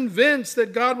was convinced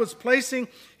that God was placing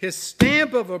his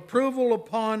stamp of approval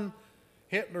upon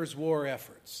Hitler's war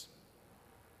efforts.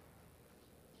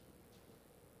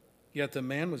 Yet the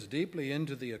man was deeply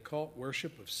into the occult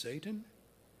worship of Satan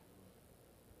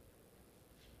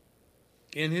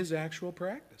in his actual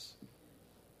practice.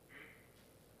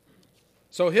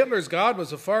 So Hitler's God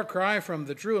was a far cry from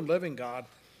the true and living God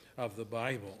of the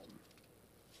Bible.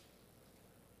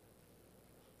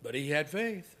 But he had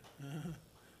faith.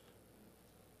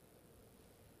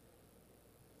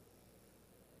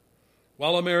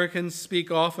 While Americans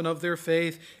speak often of their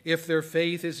faith, if their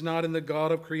faith is not in the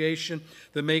God of creation,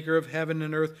 the maker of heaven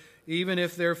and earth, even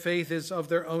if their faith is of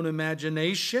their own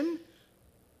imagination,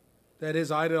 that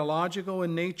is ideological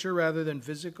in nature rather than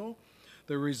physical,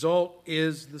 the result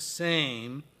is the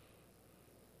same.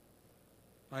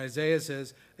 Isaiah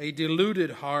says, a deluded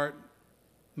heart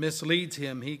misleads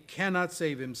him. He cannot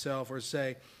save himself or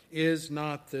say, is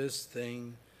not this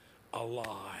thing a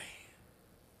lie?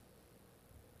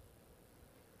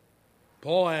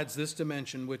 Paul adds this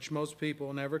dimension which most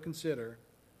people never consider.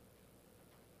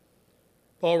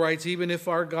 Paul writes, even if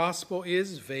our gospel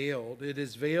is veiled, it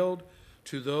is veiled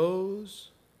to those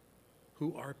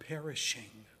who are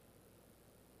perishing.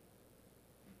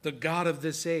 The God of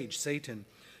this age, Satan,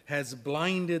 has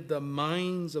blinded the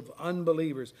minds of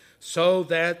unbelievers so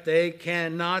that they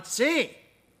cannot see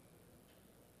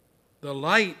the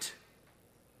light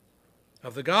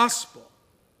of the gospel,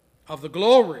 of the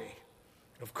glory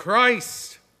of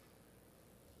Christ,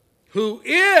 who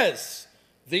is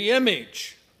the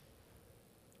image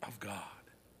of God.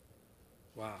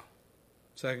 Wow.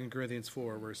 2 Corinthians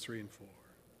 4, verse 3 and 4.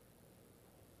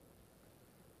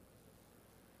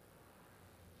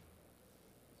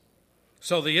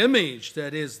 So the image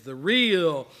that is the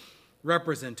real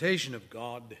representation of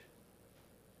God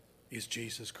is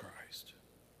Jesus Christ.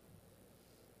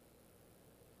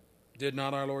 Did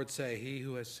not our Lord say, he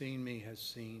who has seen me has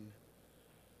seen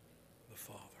the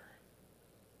Father?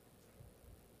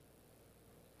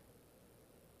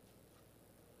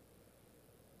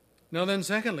 Now then,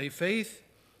 secondly, faith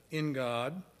in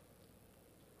God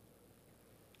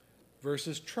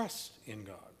versus trust in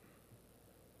God.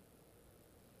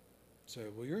 So,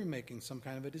 well, you're making some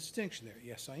kind of a distinction there.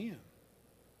 Yes, I am.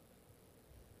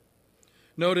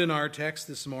 Note in our text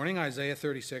this morning, Isaiah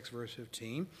 36, verse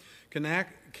 15,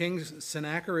 King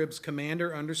Sennacherib's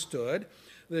commander understood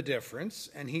the difference,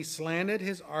 and he slanted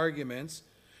his arguments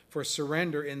for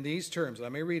surrender in these terms.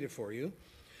 Let me read it for you.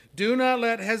 Do not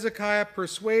let Hezekiah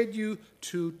persuade you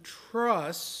to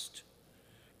trust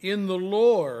in the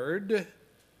Lord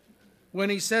when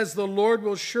he says the Lord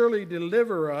will surely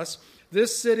deliver us.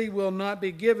 This city will not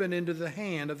be given into the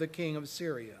hand of the king of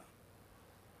Syria.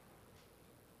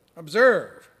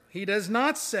 Observe, he does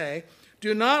not say,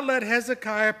 do not let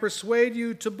Hezekiah persuade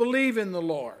you to believe in the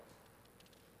Lord.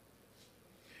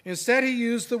 Instead, he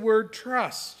used the word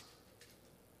trust.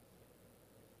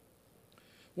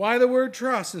 Why the word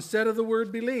trust instead of the word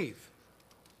believe?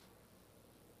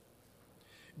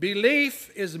 Belief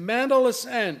is mental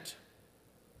assent.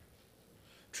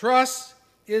 Trust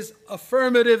is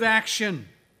affirmative action.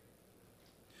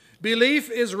 Belief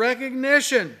is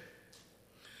recognition.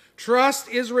 Trust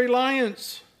is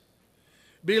reliance.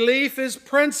 Belief is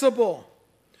principle.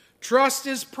 Trust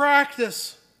is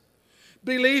practice.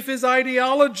 Belief is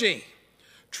ideology.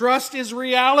 Trust is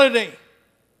reality.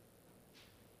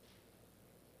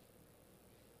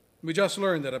 We just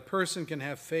learned that a person can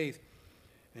have faith,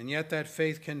 and yet that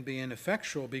faith can be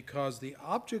ineffectual because the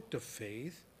object of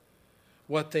faith,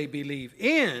 what they believe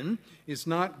in, is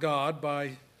not God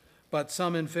but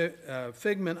some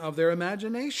figment of their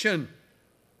imagination.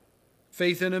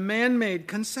 Faith in a man-made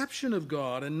conception of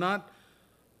God and not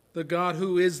the God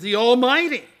who is the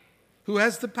Almighty, who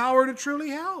has the power to truly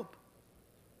help.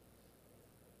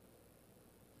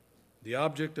 The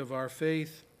object of our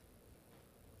faith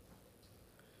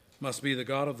must be the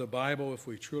God of the Bible if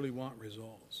we truly want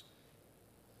results.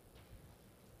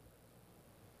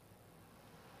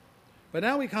 But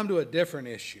now we come to a different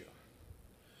issue.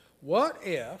 What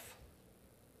if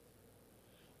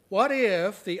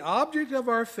the object of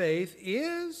our faith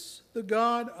is the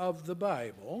God of the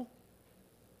Bible?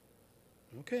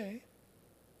 Okay.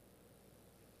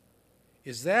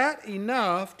 Is that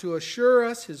enough to assure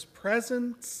us his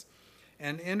presence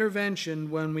and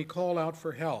intervention when we call out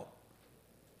for help?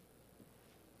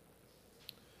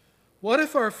 What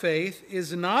if our faith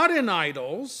is not in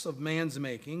idols of man's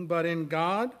making, but in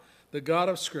God, the God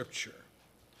of Scripture?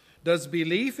 Does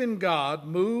belief in God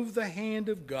move the hand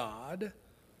of God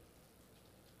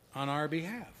on our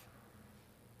behalf?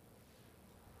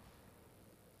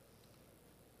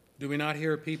 Do we not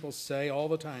hear people say all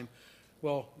the time,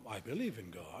 well, I believe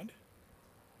in God?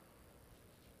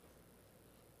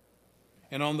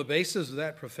 And on the basis of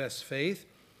that professed faith,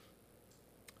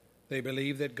 they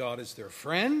believe that God is their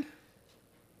friend,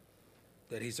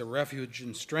 that he's a refuge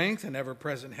and strength and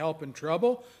ever-present help in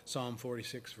trouble, Psalm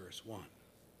 46, verse 1.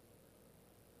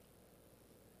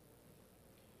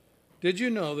 Did you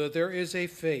know that there is a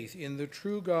faith in the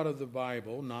true God of the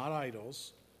Bible, not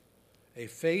idols, a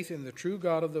faith in the true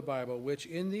God of the Bible, which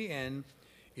in the end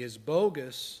is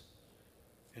bogus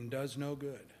and does no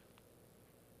good?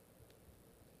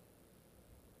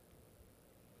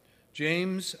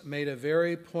 James made a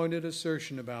very pointed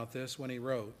assertion about this when he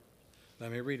wrote, let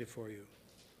me read it for you.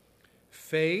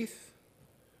 Faith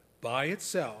by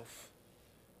itself,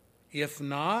 if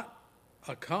not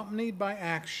accompanied by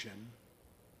action,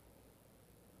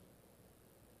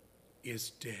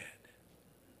 is dead.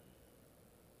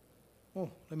 Oh,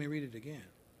 let me read it again.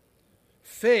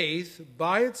 Faith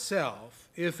by itself,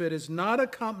 if it is not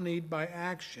accompanied by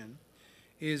action,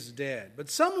 is dead. But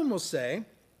someone will say,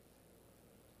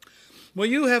 well,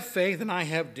 you have faith and I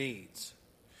have deeds.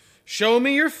 Show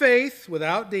me your faith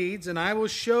without deeds, and I will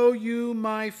show you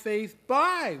my faith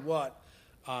by what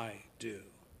I do.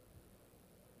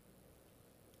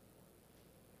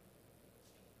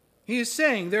 He is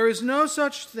saying there is no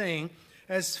such thing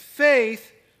as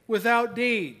faith without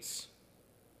deeds.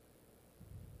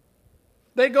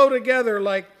 They go together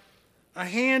like a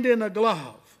hand in a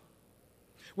glove.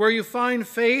 Where you find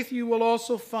faith, you will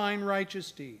also find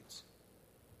righteous deeds.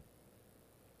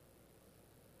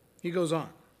 He goes on.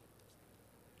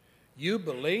 You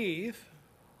believe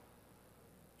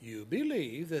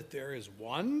that there is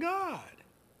one God.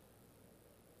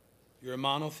 You're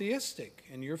monotheistic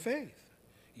in your faith.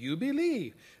 You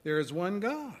believe there is one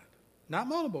God, not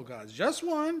multiple gods, just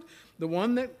one, the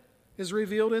one that is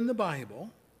revealed in the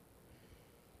Bible.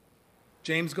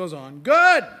 James goes on,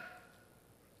 good.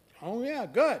 Oh yeah,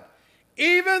 good.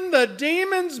 Even the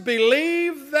demons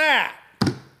believe that.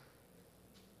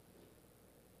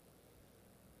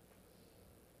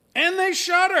 And they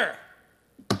shudder.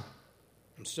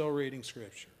 I'm still reading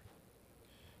Scripture.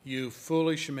 You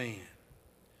foolish man,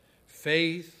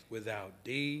 faith without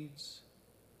deeds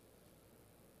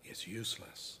is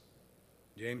useless.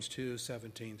 James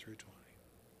 2:17 through 20.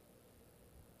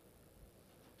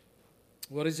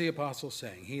 What is the apostle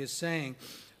saying? He is saying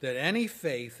that any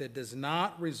faith that does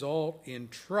not result in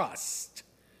trust,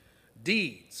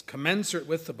 deeds commensurate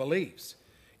with the beliefs,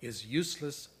 is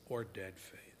useless or dead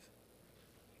faith.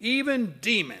 Even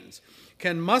demons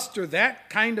can muster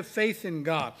that kind of faith in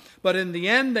God, but in the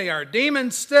end they are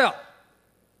demons still.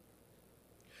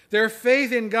 Their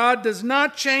faith in God does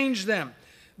not change them.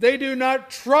 They do not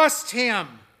trust Him.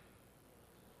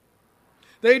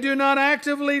 They do not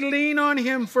actively lean on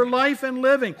Him for life and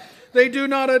living. They do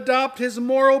not adopt His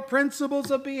moral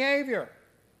principles of behavior.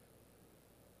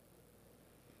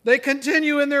 They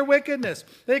continue in their wickedness.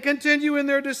 They continue in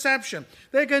their deception.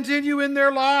 They continue in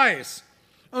their lies.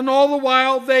 And all the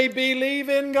while they believe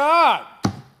in God.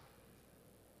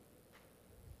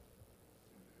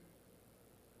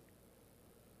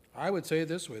 I would say it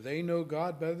this way: they know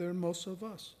God better than most of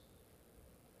us.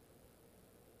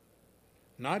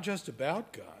 Not just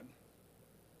about God,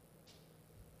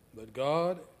 but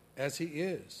God as He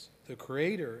is, the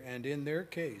Creator, and in their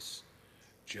case,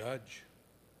 Judge.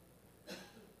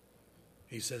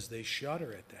 He says they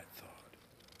shudder at that thought.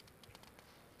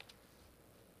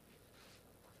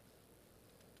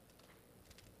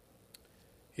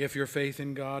 If your faith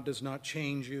in God does not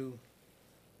change you,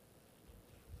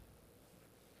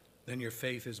 then your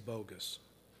faith is bogus.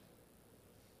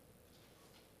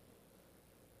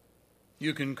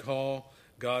 You can call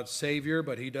God Savior,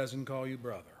 but He doesn't call you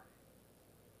brother.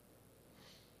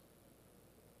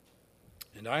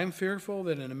 And I am fearful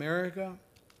that in America,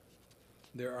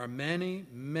 there are many,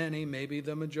 maybe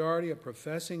the majority of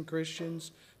professing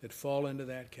Christians that fall into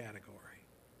that category.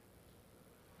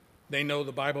 They know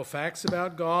the Bible facts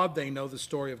about God. They know the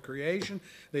story of creation.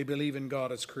 They believe in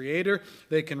God as Creator.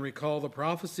 They can recall the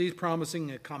prophecies promising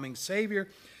a coming Savior.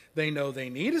 They know they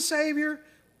need a Savior.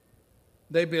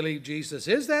 They believe Jesus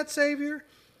is that Savior.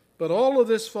 But all of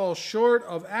this falls short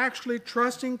of actually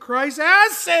trusting Christ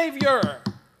as Savior.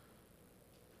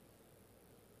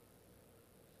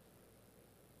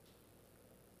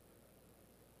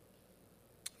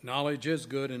 Knowledge is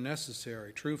good and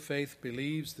necessary. True faith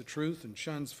believes the truth and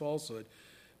shuns falsehood.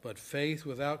 But faith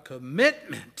without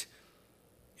commitment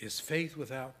is faith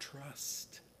without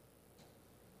trust.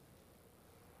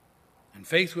 And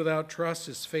faith without trust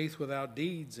is faith without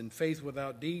deeds. And faith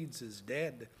without deeds is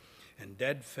dead. And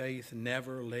dead faith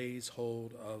never lays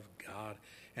hold of God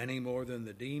any more than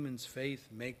the demon's faith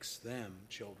makes them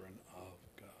children of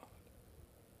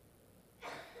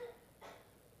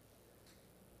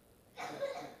God.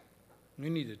 We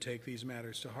need to take these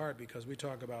matters to heart because we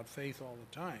talk about faith all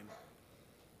the time.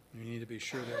 We need to be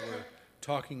sure that we're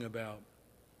talking about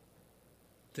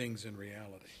things in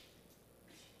reality.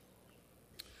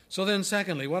 So then,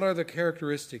 secondly, what are the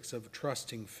characteristics of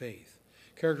trusting faith?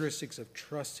 Characteristics of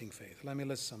trusting faith. Let me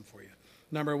list some for you.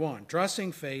 Number one,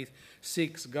 trusting faith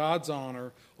seeks God's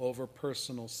honor over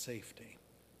personal safety.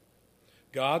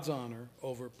 God's honor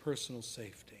over personal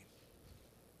safety.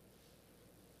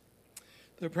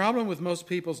 The problem with most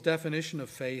people's definition of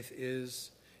faith is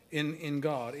in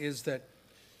God is that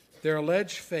their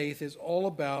alleged faith is all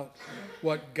about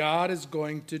what God is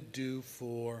going to do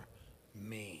for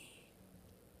me.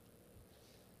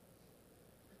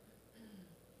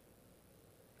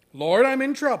 Lord, I'm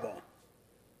in trouble.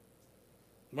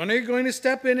 When are you going to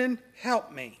step in and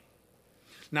help me?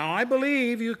 Now I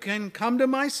believe you can come to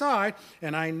my side,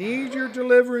 and I need your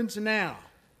deliverance now.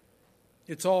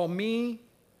 It's all me,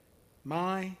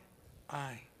 my,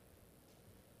 I.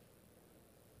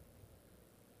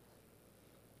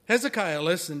 Hezekiah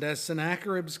listened as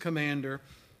Sennacherib's commander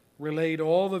relayed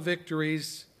all the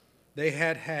victories they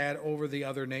had had over the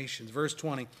other nations. Verse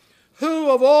 20,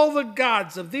 who of all the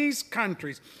gods of these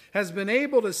countries has been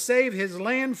able to save his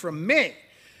land from me?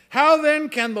 How then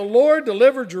can the Lord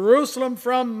deliver Jerusalem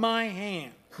from my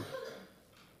hand?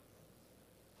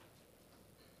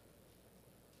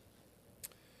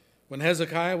 When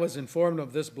Hezekiah was informed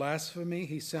of this blasphemy,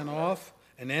 he sent off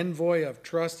an envoy of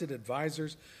trusted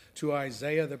advisors to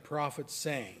Isaiah the prophet,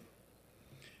 saying,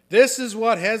 this is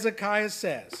what Hezekiah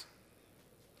says.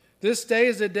 This day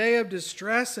is a day of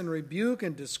distress and rebuke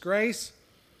and disgrace,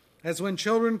 as when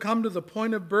children come to the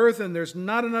point of birth and there's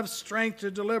not enough strength to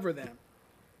deliver them.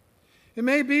 It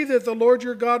may be that the Lord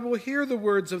your God will hear the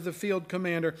words of the field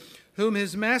commander, whom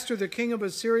his master, the king of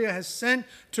Assyria, has sent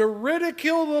to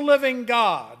ridicule the living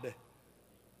God,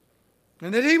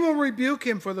 and that he will rebuke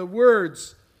him for the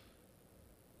words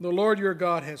the Lord your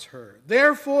God has heard.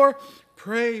 Therefore,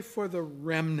 pray for the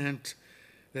remnant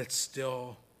that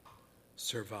still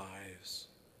survives.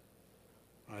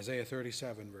 Isaiah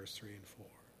 37, verse 3 and 4.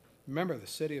 Remember, the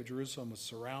city of Jerusalem was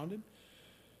surrounded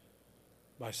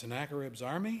by Sennacherib's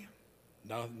army.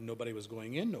 Nobody was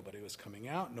going in, nobody was coming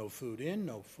out, no food in,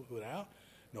 no food out,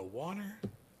 no water.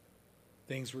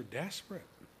 Things were desperate.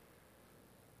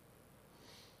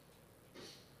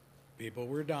 People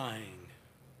were dying,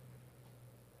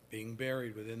 being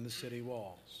buried within the city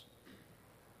walls.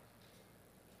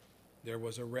 There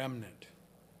was a remnant.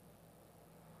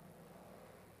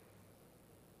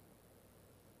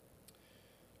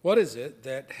 What is it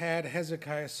that had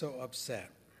Hezekiah so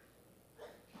upset?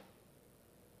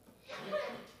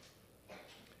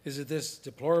 Is it this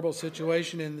deplorable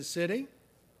situation in the city?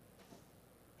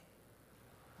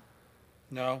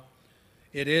 No.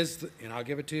 It is, and I'll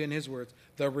give it to you in his words,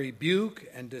 the rebuke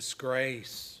and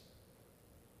disgrace.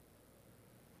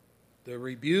 The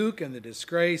rebuke and the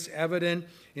disgrace evident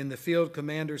in the field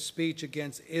commander's speech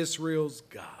against Israel's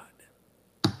God.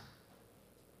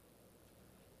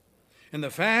 And the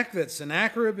fact that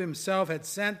Sennacherib himself had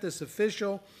sent this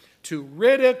official to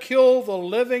ridicule the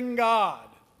living God.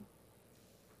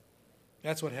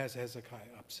 That's what has Hezekiah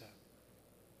upset.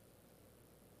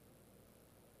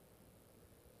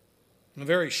 I'm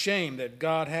very ashamed that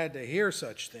God had to hear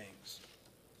such things.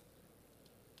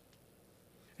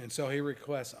 And so he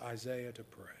requests Isaiah to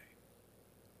pray.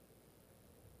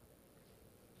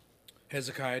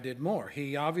 Hezekiah did more.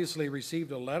 He obviously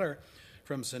received a letter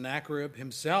from Sennacherib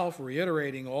himself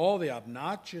reiterating all the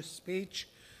obnoxious speech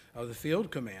of the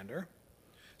field commander.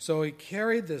 So he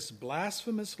carried this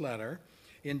blasphemous letter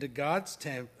into God's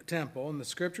temple, and the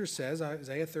scripture says,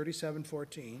 Isaiah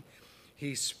 37:14,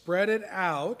 he spread it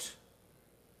out,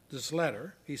 this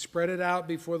letter, he spread it out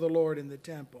before the Lord in the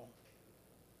temple.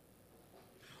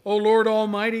 O Lord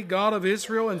Almighty, God of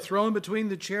Israel, enthroned between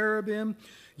the cherubim,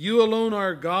 you alone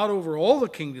are God over all the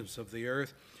kingdoms of the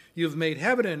earth. You have made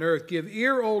heaven and earth. Give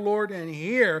ear, O Lord, and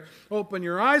hear. Open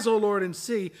your eyes, O Lord, and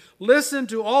see. Listen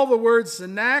to all the words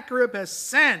Sennacherib has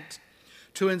sent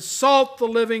to insult the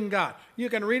living God. You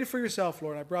can read it for yourself,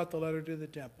 Lord. I brought the letter to the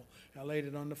temple. I laid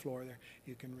it on the floor there.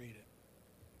 You can read it.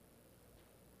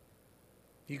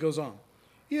 He goes on.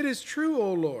 It is true,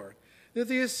 O Lord, that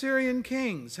the Assyrian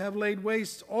kings have laid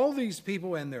waste all these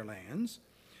people and their lands.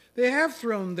 They have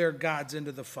thrown their gods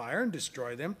into the fire and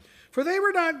destroyed them, for they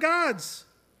were not gods,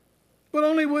 but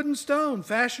only wood and stone,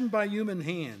 fashioned by human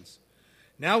hands.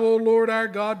 Now, O Lord our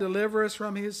God, deliver us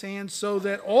from his hand, so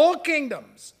that all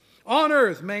kingdoms on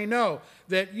earth may know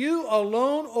that you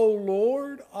alone, O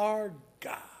Lord, are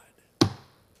God.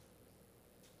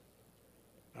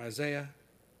 Isaiah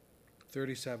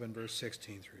 37, verse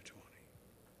 16 through 20.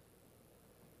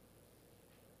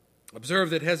 Observe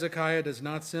that Hezekiah does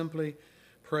not simply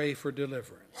pray for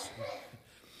deliverance.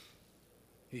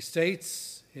 He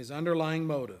states his underlying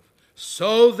motive,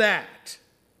 so that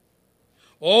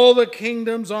all the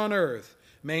kingdoms on earth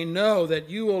may know that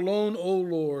you alone, O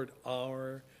Lord,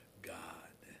 are God.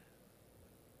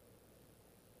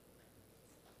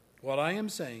 What I am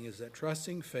saying is that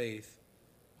trusting faith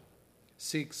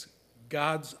seeks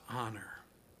God's honor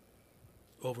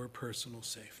over personal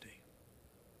safety.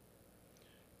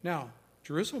 Now,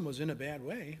 Jerusalem was in a bad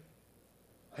way.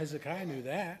 Hezekiah knew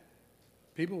that.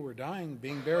 People were dying,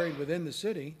 being buried within the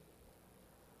city.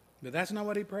 But that's not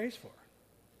what he prays for.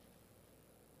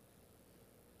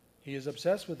 He is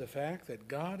obsessed with the fact that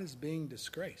God is being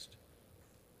disgraced.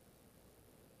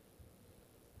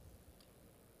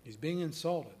 He's being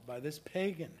insulted by this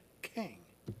pagan king.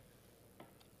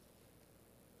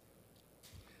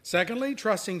 Secondly,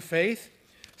 trusting faith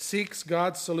seeks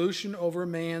God's solution over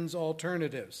man's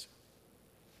alternatives.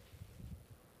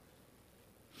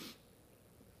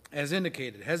 As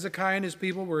indicated, Hezekiah and his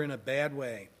people were in a bad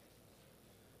way.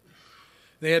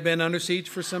 They had been under siege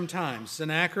for some time.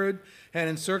 Sennacherib had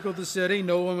encircled the city.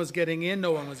 No one was getting in,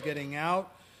 no one was getting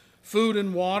out. Food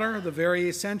and water, the very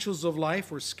essentials of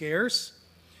life, were scarce,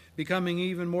 becoming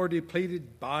even more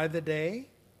depleted by the day.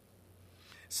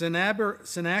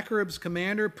 Sennacherib's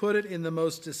commander put it in the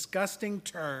most disgusting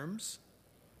terms.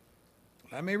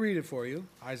 Let me read it for you.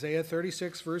 Isaiah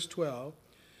 36, verse 12.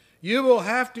 You will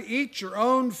have to eat your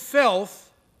own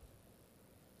filth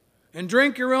and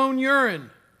drink your own urine.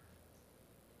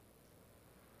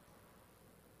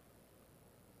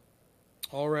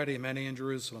 Already many in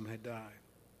Jerusalem had died.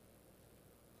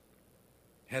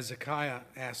 Hezekiah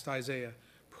asked Isaiah,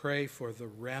 pray for the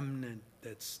remnant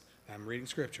that's, I'm reading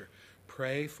scripture,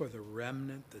 pray for the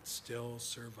remnant that still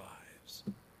survives.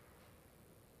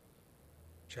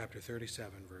 Chapter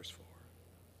 37, verse 4.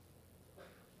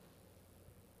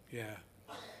 Yeah,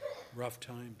 rough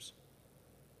times.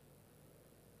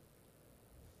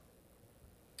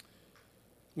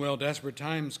 Well, desperate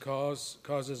times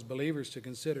causes believers to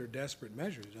consider desperate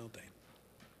measures, don't they?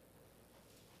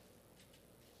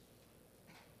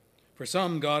 For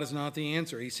some, God is not the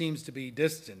answer. He seems to be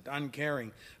distant,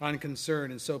 uncaring,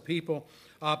 unconcerned, and so people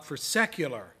opt for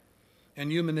secular and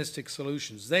humanistic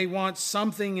solutions. They want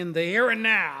something in the here and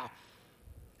now,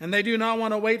 and they do not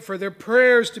want to wait for their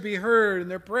prayers to be heard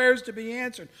and their prayers to be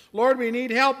answered. Lord, we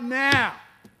need help now.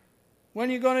 When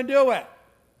are you going to do it?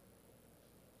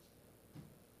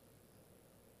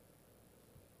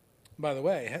 By the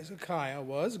way, Hezekiah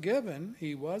was given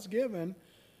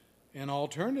an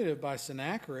alternative by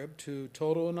Sennacherib to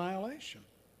total annihilation.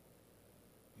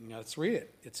 Now let's read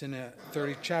it. It's in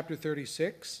chapter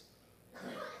 36,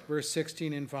 verse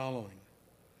 16 and following.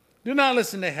 Do not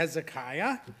listen to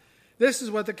Hezekiah. This is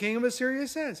what the king of Assyria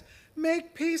says.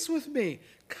 Make peace with me.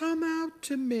 Come out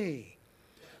to me.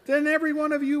 Then every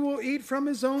one of you will eat from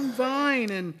his own vine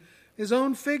and his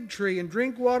own fig tree and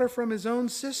drink water from his own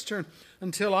cistern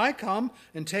until I come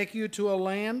and take you to a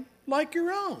land like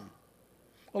your own.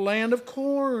 A land of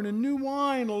corn and new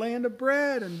wine, a land of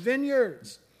bread and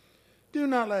vineyards. Do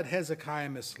not let Hezekiah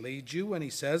mislead you when he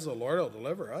says the Lord will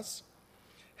deliver us.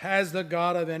 Has the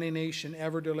God of any nation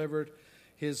ever delivered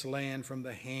his land from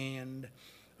the hand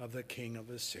of the king of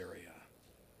Assyria?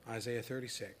 Isaiah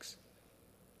 36,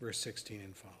 verse 16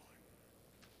 and following.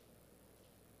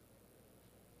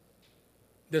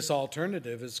 This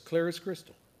alternative is clear as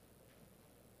crystal.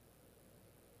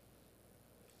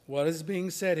 What is being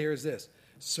said here is this.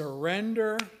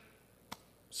 Surrender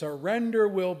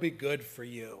will be good for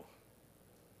you.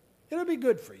 It'll be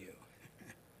good for you.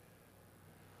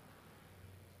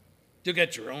 You'll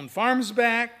get your own farms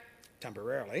back,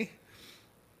 temporarily.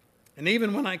 And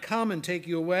even when I come and take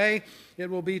you away, it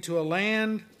will be to a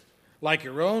land like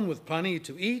your own with plenty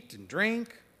to eat and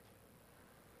drink.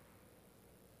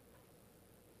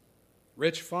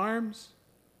 Rich farms,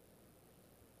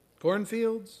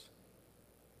 cornfields.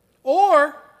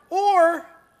 Or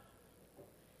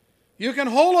you can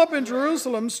hole up in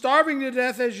Jerusalem, starving to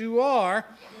death as you are,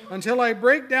 until I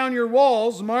break down your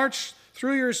walls, march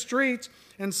through your streets,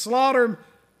 and slaughter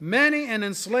many and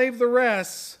enslave the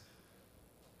rest.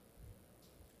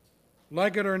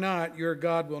 Like it or not, your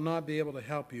God will not be able to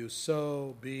help you,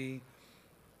 so be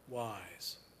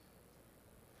wise.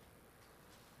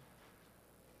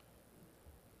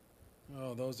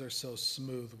 Oh, those are so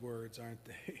smooth words, aren't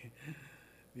they?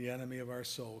 The enemy of our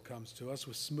soul comes to us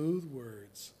with smooth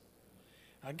words.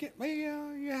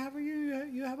 You have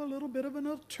a little bit of an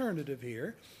alternative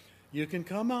here. You can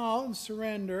come out and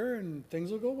surrender, and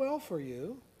things will go well for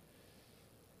you.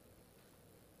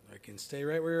 Or you can stay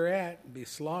right where you're at and be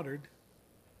slaughtered.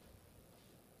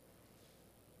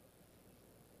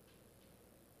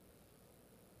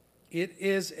 It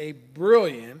is a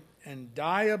brilliant and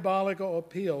diabolical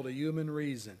appeal to human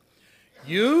reason.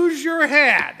 Use your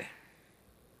head.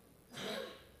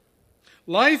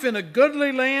 Life in a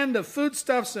goodly land of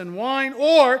foodstuffs and wine,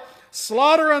 or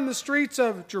slaughter on the streets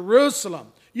of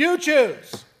Jerusalem. You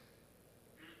choose.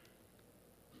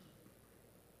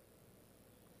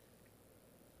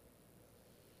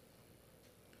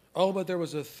 Oh, but there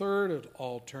was a third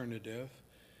alternative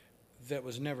that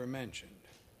was never mentioned.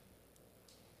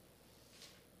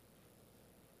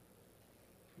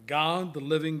 God, the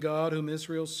living God whom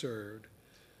Israel served,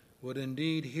 would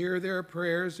indeed hear their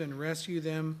prayers and rescue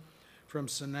them from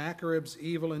Sennacherib's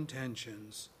evil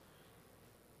intentions.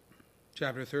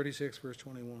 Chapter 36, verse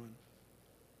 21.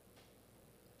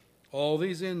 All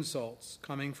these insults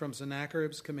coming from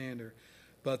Sennacherib's commander,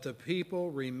 but the people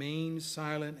remained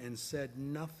silent and said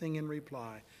nothing in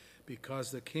reply,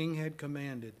 because the king had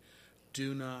commanded,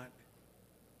 do not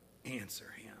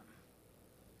answer him.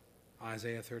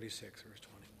 Isaiah 36, verse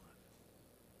 21.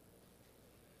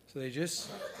 So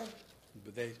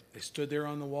they stood there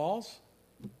on the walls.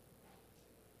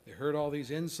 They heard all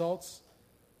these insults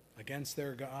against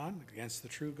their God, against the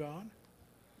true God.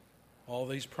 All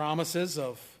these promises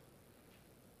of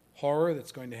horror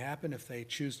that's going to happen if they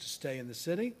choose to stay in the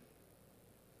city.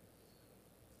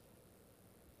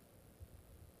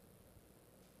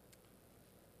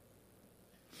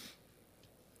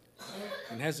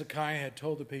 And Hezekiah had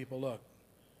told the people, look,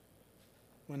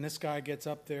 when this guy gets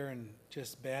up there and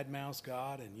just badmouths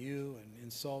God and you and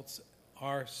insults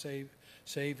our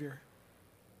Savior,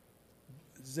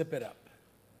 zip it up.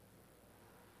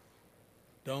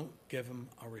 Don't give him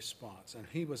a response. And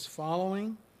he was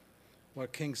following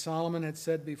what King Solomon had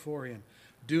said before him.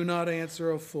 Do not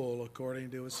answer a fool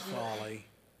according to his folly,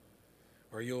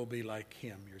 or you'll be like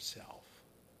him yourself.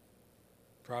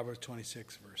 Proverbs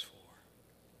 26, verse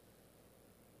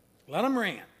 4. Let them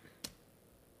rant.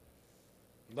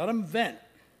 Let them vent.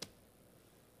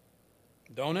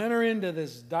 Don't enter into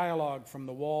this dialogue from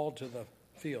the wall to the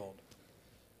field.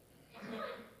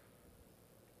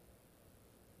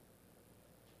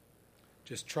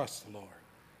 Just trust the Lord.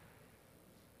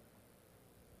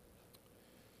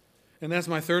 And that's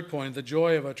my third point, the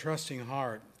joy of a trusting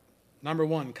heart. Number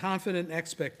one, confident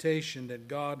expectation that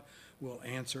God will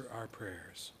answer our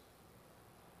prayers.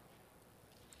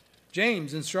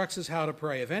 James instructs us how to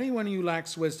pray. If anyone of you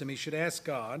lacks wisdom, he should ask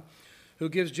God, who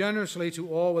gives generously to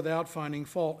all without finding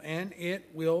fault, and it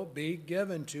will be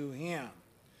given to him.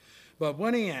 But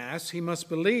when he asks, he must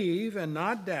believe and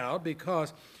not doubt,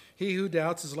 because he who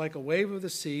doubts is like a wave of the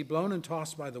sea, blown and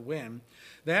tossed by the wind.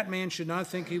 That man should not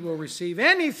think he will receive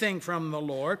anything from the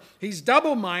Lord. He's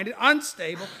double-minded,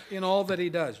 unstable in all that he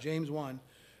does. James 1,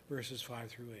 verses 5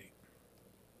 through 8.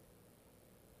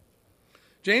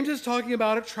 James is talking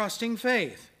about a trusting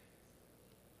faith,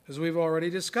 as we've already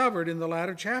discovered in the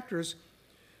latter chapters,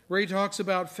 where he talks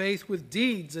about faith with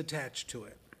deeds attached to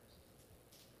it.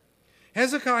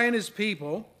 Hezekiah and his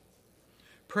people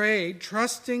prayed,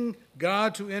 trusting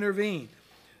God to intervene.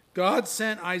 God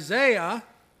sent Isaiah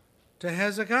to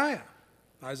Hezekiah,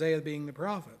 Isaiah being the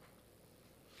prophet.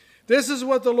 This is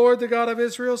what the Lord, the God of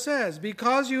Israel, says: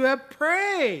 because you have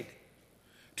prayed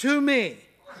to me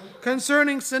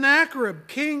concerning Sennacherib,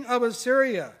 king of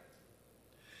Assyria,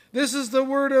 this is the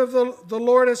word of the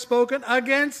Lord has spoken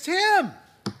against him.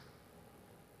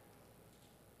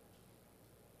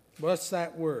 What's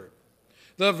that word?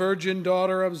 The virgin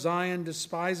daughter of Zion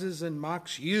despises and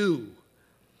mocks you.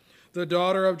 The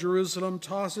daughter of Jerusalem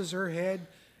tosses her head,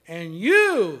 and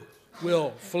you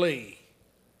will flee.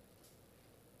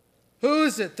 Who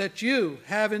is it that you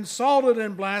have insulted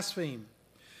and blasphemed?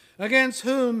 Against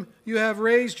whom you have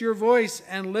raised your voice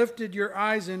and lifted your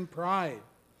eyes in pride?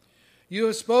 You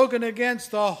have spoken against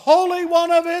the Holy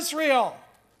One of Israel.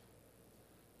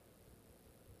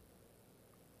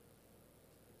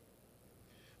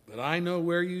 But I know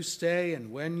where you stay,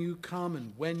 and when you come,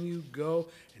 and when you go,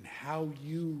 and how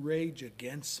you rage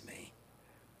against me.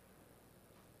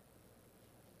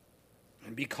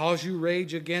 And because you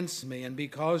rage against me, and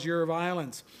because your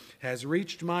violence has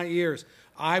reached my ears,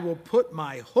 I will put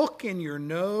my hook in your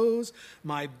nose,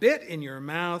 my bit in your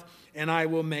mouth, and I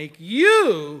will make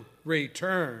you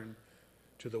return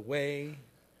to the way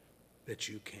that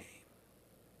you came.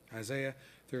 Isaiah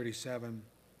 37,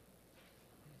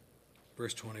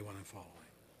 verse 21 and following.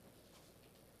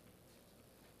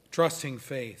 Trusting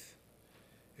faith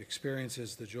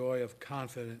experiences the joy of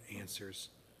confident answers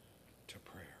to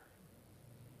prayer.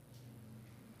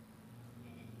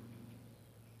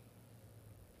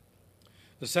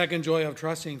 The second joy of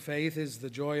trusting faith is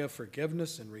the joy of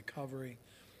forgiveness and recovery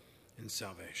and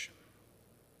salvation.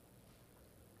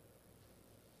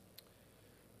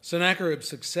 Sennacherib's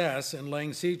success in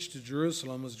laying siege to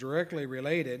Jerusalem was directly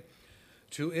related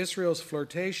to Israel's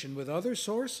flirtation with other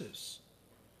sources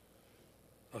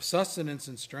of sustenance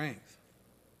and strength,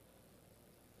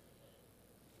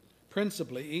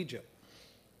 principally Egypt.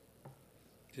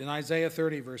 In Isaiah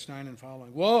 30, verse 9 and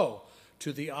following, woe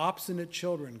to the obstinate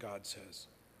children, God says.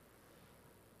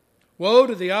 Woe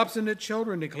to the obstinate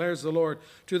children, declares the Lord,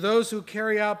 to those who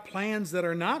carry out plans that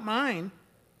are not mine,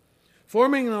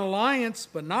 forming an alliance,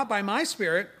 but not by my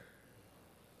spirit,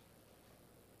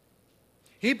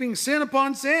 heaping sin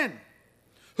upon sin,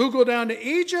 who go down to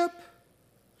Egypt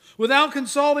without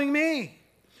consulting me,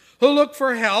 who look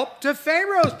for help to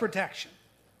Pharaoh's protection.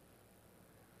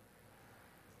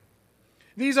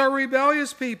 These are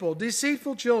rebellious people,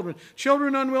 deceitful children,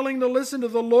 children unwilling to listen to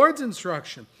the Lord's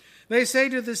instruction. They say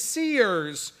to the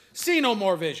seers, see no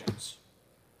more visions.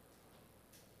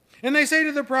 And they say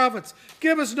to the prophets,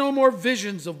 give us no more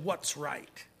visions of what's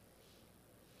right.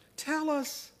 Tell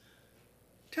us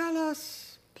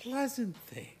pleasant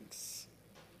things.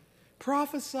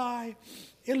 Prophesy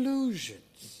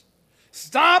illusions.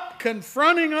 Stop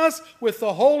confronting us with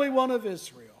the Holy One of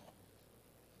Israel.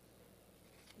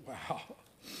 Wow.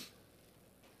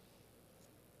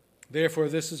 Therefore,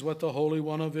 this is what the Holy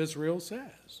One of Israel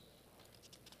says.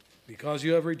 Because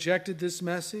you have rejected this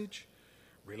message,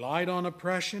 relied on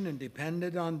oppression, and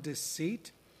depended on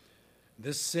deceit,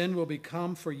 this sin will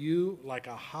become for you like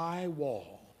a high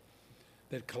wall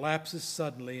that collapses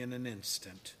suddenly in an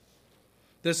instant.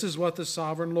 This is what the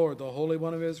sovereign Lord, the Holy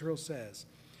One of Israel, says.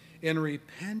 In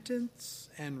repentance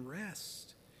and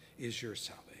rest is your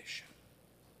salvation.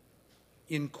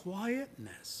 In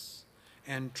quietness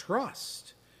and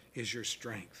trust is your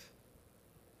strength.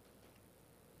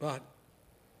 But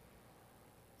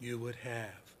you would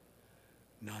have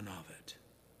none of it.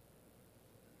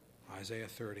 Isaiah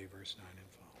 30, verse 9 and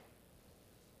following.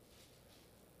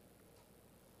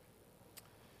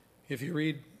 If you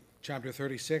read chapter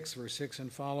 36, verse 6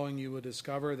 and following, you will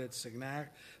discover that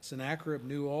Sennacherib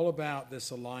knew all about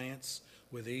this alliance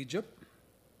with Egypt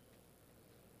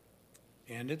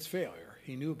and its failure.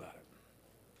 He knew about it.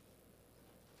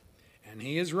 And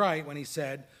he is right when he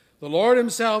said, "The Lord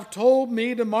himself told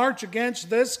me to march against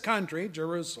this country,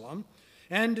 Jerusalem,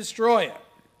 and destroy it."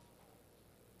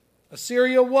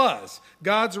 Assyria was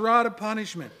God's rod of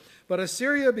punishment, but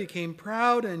Assyria became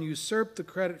proud and usurped the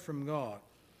credit from God.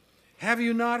 "Have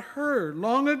you not heard?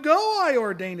 Long ago I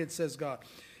ordained it," says God.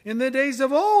 "In the days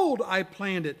of old I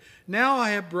planned it. Now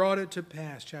I have brought it to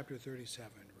pass." Chapter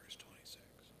 37, verse 26.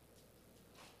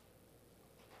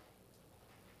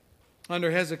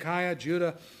 Under Hezekiah,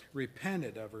 Judah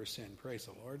repented of her sin. Praise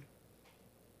the Lord.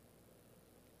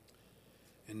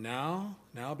 And now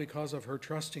because of her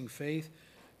trusting faith,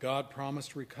 God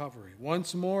promised recovery.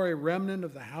 Once more, a remnant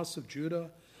of the house of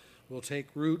Judah will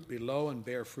take root below and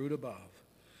bear fruit above.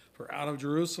 For out of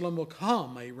Jerusalem will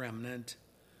come a remnant,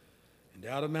 and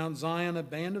out of Mount Zion a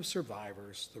band of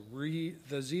survivors.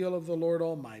 The zeal of the Lord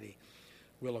Almighty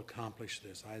will accomplish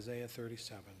this. Isaiah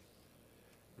 37,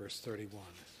 verse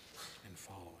 31 and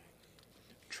following.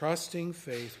 Trusting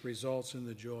faith results in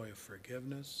the joy of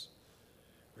forgiveness,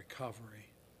 recovery,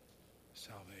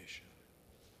 salvation.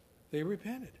 They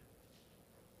repented,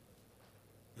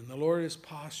 and the Lord is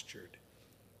postured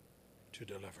to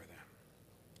deliver them.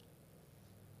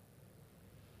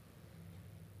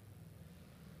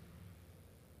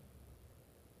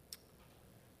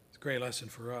 It's a great lesson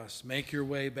for us. Make your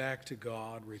way back to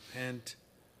God. Repent,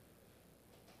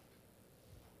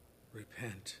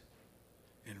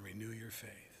 and renew your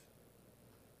faith,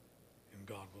 and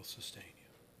God will sustain you.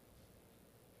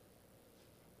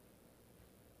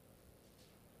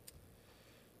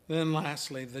 Then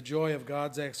lastly, the joy of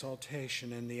God's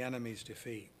exaltation and the enemy's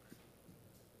defeat.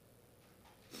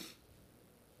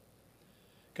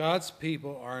 God's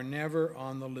people are never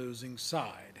on the losing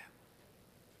side,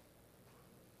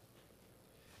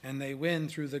 and they win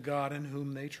through the God in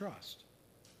whom they trust.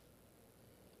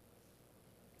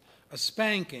 A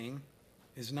spanking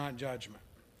is not judgment.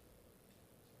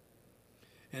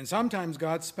 And sometimes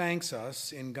God spanks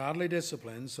us in godly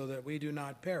discipline so that we do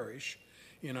not perish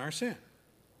in our sin.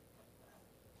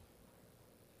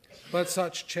 But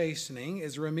such chastening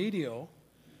is remedial.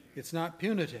 It's not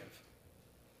punitive.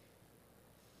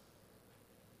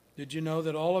 Did you know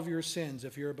that all of your sins,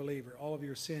 if you're a believer, all of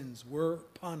your sins were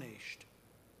punished?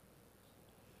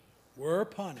 Were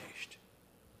punished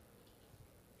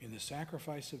in the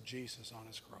sacrifice of Jesus on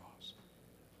his cross.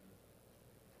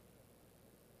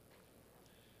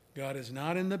 God is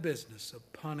not in the business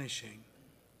of punishing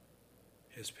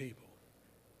his people.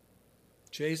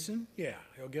 Chasten? Yeah,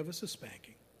 he'll give us a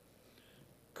spanking.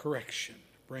 Correction,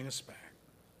 bring us back.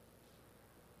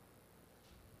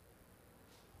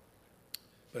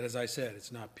 But as I said,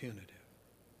 it's not punitive.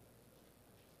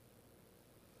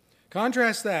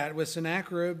 Contrast that with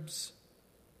Sennacherib's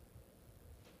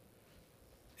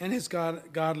and his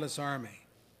godless army.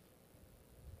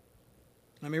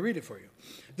 Let me read it for you.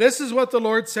 This is what the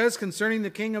Lord says concerning the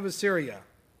king of Assyria.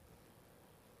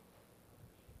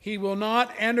 He will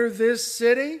not enter this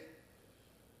city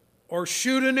or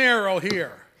shoot an arrow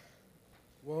here.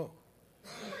 Whoa.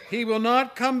 He will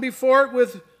not come before it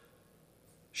with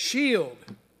shield.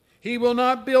 He will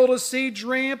not build a siege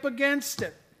ramp against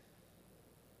it.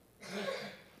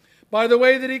 By the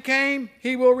way that he came,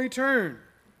 he will return.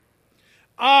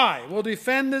 I will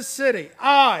defend this city.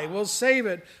 I will save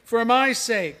it for my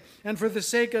sake and for the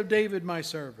sake of David, my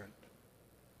servant.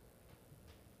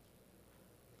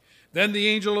 Then the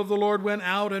angel of the Lord went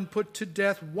out and put to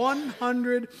death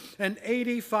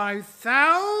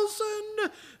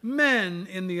 185,000 men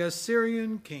in the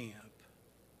Assyrian camp.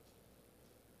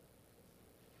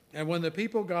 And when the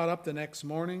people got up the next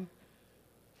morning,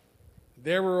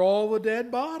 there were all the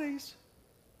dead bodies.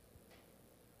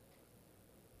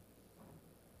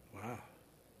 Wow.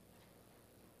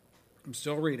 I'm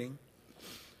still reading.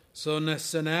 So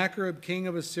Sennacherib, king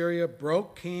of Assyria,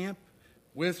 broke camp,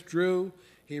 withdrew.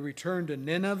 He returned to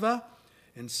Nineveh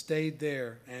and stayed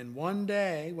there. And one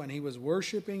day, when he was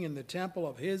worshiping in the temple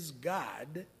of his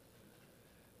god,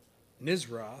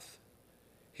 Nisroch,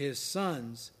 his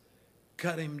sons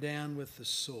cut him down with the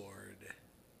sword.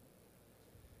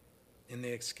 And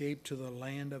they escaped to the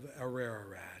land of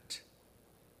Ararat.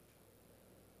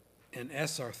 And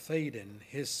Esarhaddon,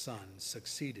 his son,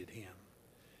 succeeded him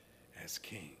as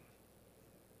king.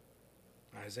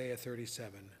 Isaiah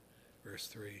 37, verse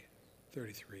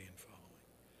 33 and following.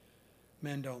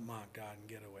 Men don't mock God and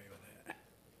get away with it.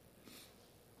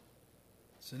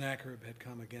 Sennacherib had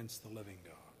come against the living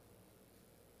God.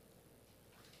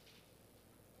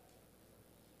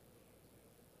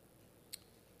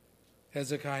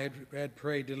 Hezekiah had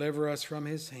prayed, deliver us from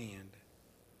his hand.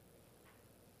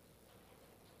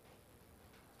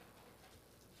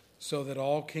 So that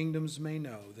all kingdoms may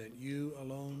know that you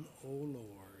alone, O Lord,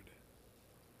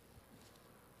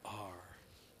 are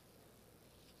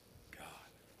God.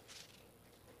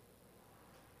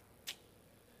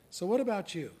 So what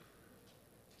about you?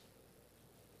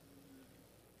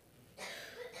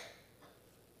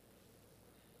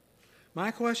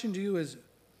 My question to you is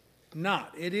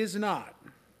it is not,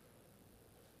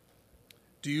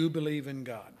 do you believe in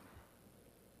God?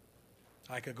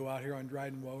 I could go out here on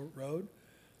Dryden Road,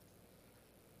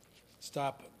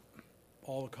 stop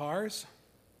all the cars,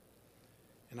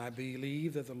 and I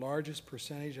believe that the largest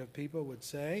percentage of people would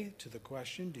say to the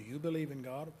question, do you believe in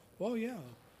God? Well, yeah,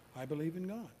 I believe in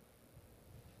God.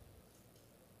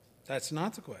 That's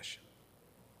not the question.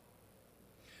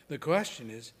 The question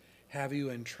is, have you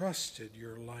entrusted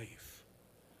your life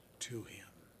to Him?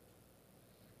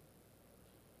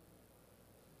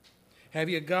 Have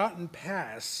you gotten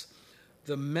past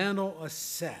the mental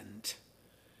assent?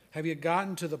 Have you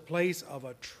gotten to the place of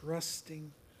a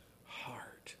trusting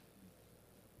heart?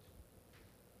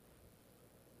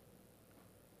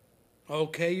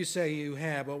 Okay, you say you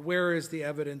have, but where is the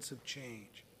evidence of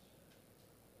change?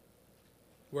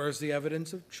 Where is the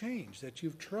evidence of change that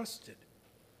you've trusted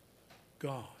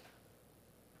God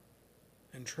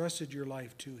and trusted your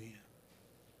life to Him?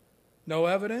 No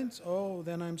evidence? Oh,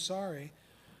 then I'm sorry.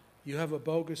 You have a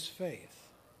bogus faith.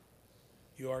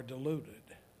 You are deluded.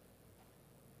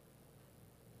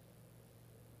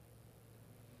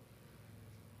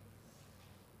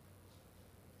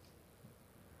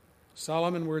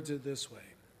 Solomon words it this way: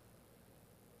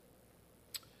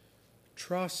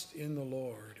 trust in the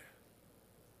Lord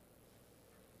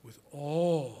with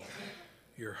all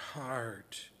your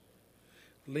heart.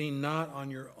 Lean not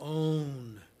on your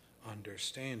own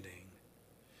understanding.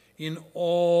 In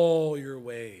all your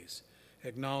ways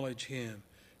acknowledge Him,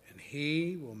 and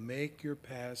He will make your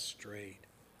path straight.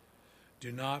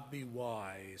 Do not be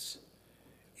wise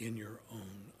in your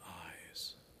own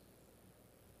eyes.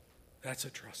 That's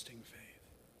a trusting faith.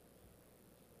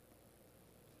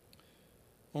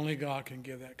 Only God can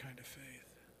give that kind of faith.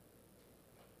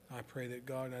 I pray that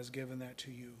God has given that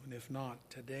to you. And if not,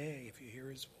 today, if you hear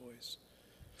His voice,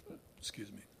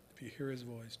 if you hear His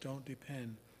voice, don't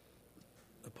depend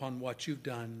upon what you've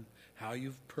done, how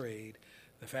you've prayed,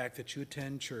 the fact that you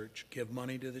attend church, give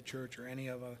money to the church, or any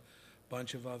of a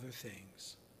bunch of other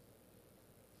things.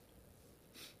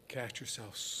 Cast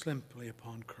yourself simply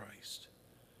upon Christ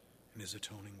and His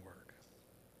atoning work.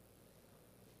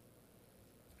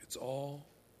 It's all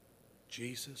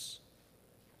Jesus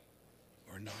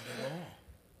or not at all.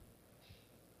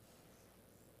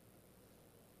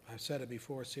 I've said it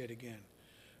before, say it again.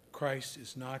 Christ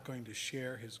is not going to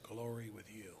share His glory with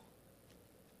you.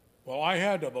 Well, I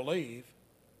had to believe.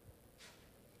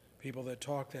 People that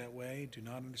talk that way do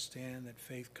not understand that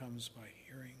faith comes by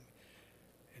hearing,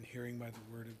 and hearing by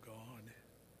the Word of God.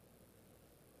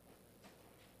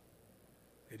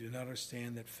 They do not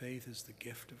understand that faith is the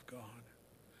gift of God,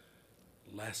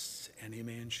 lest any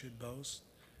man should boast.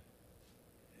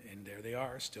 And there they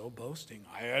are, still boasting.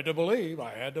 I had to believe.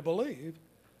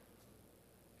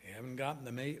 They haven't gotten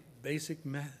the basic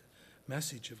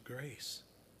message of grace.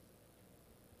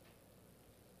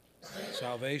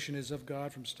 Salvation is of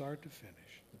God from start to finish.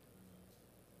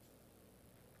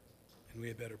 And we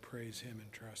had better praise Him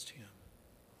and trust Him.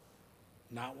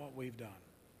 Not what we've done,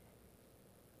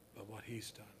 but what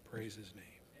He's done. Praise His name.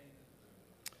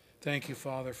 Thank you,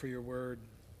 Father, for your word.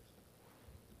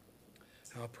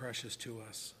 How precious to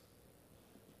us.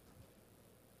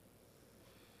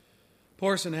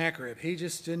 Poor Sennacherib, he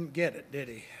just didn't get it, did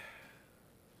he?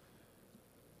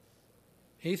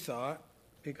 He thought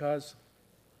because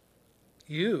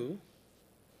you,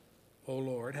 O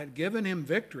Lord, had given him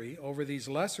victory over these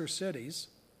lesser cities,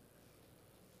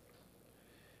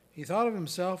 he thought of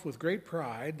himself with great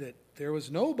pride that there was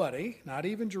nobody, not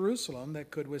even Jerusalem, that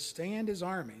could withstand his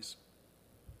armies.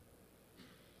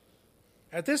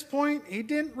 At this point, he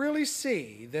didn't really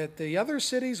see that the other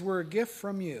cities were a gift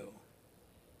from you.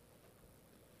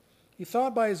 He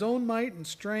thought by his own might and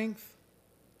strength,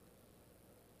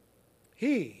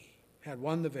 he had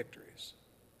won the victories.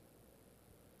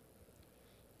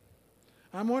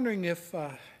 I'm wondering if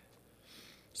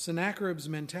Sennacherib's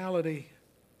mentality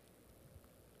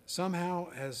somehow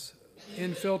has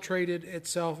infiltrated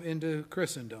itself into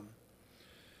Christendom.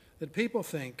 That people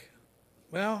think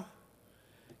Well,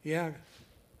 yeah,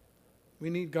 we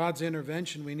need God's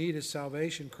intervention. We need His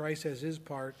salvation. Christ has His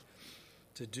part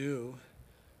to do.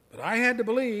 But I had to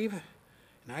believe,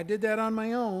 and I did that on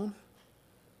my own.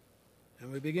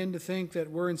 And we begin to think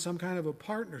that we're in some kind of a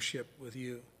partnership with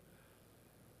you.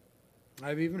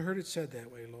 I've even heard it said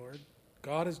that way, Lord.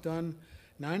 God has done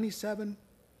 97%.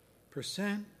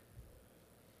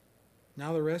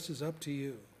 Now the rest is up to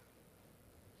you.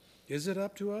 Is it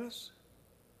up to us?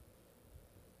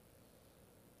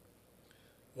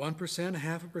 1%,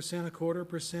 0.5%,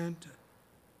 1/4%?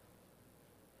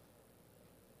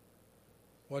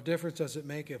 What difference does it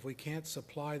make if we can't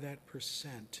supply that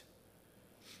percent?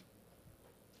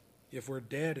 If we're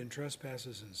dead in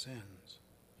trespasses and sins,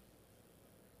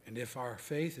 and if our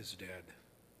faith is dead,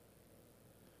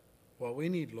 what we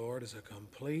need, Lord, is a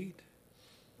complete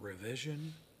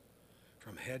revision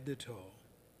from head to toe.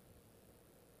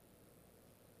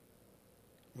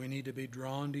 We need to be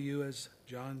drawn to you, as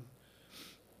John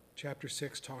chapter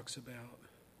 6 talks about.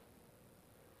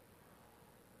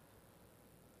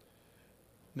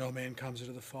 No man comes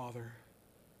to the Father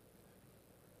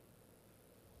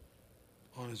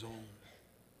on his own.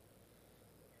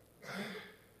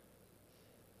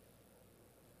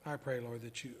 I pray, Lord,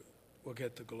 that you will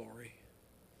get the glory.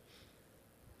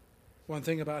 One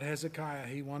thing about Hezekiah,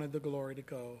 he wanted the glory to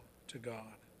go to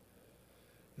God,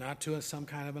 not to some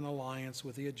kind of an alliance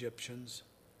with the Egyptians,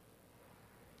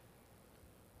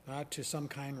 not to some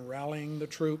kind of rallying the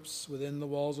troops within the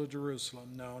walls of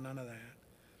Jerusalem. No, none of that.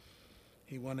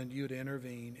 He wanted you to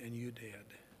intervene, and you did,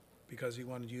 because he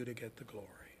wanted you to get the glory.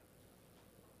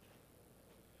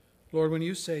 Lord, when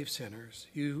you save sinners,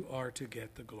 you are to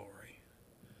get the glory.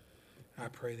 I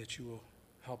pray that you will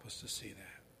help us to see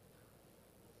that.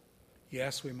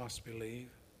 Yes, we must believe,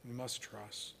 we must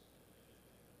trust,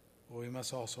 but we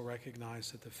must also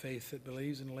recognize that the faith that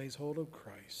believes and lays hold of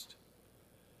Christ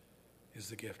is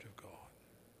the gift of God.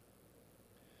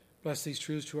 Bless these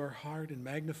truths to our heart and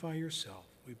magnify yourself,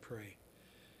 we pray,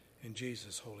 in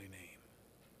Jesus' holy name.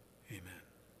 Amen.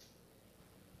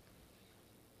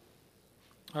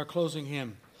 Our closing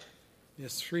hymn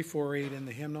is 348 in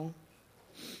the hymnal.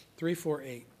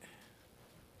 348.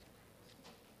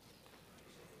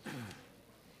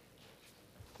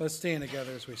 Let's stand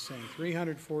together as we sing.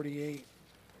 348.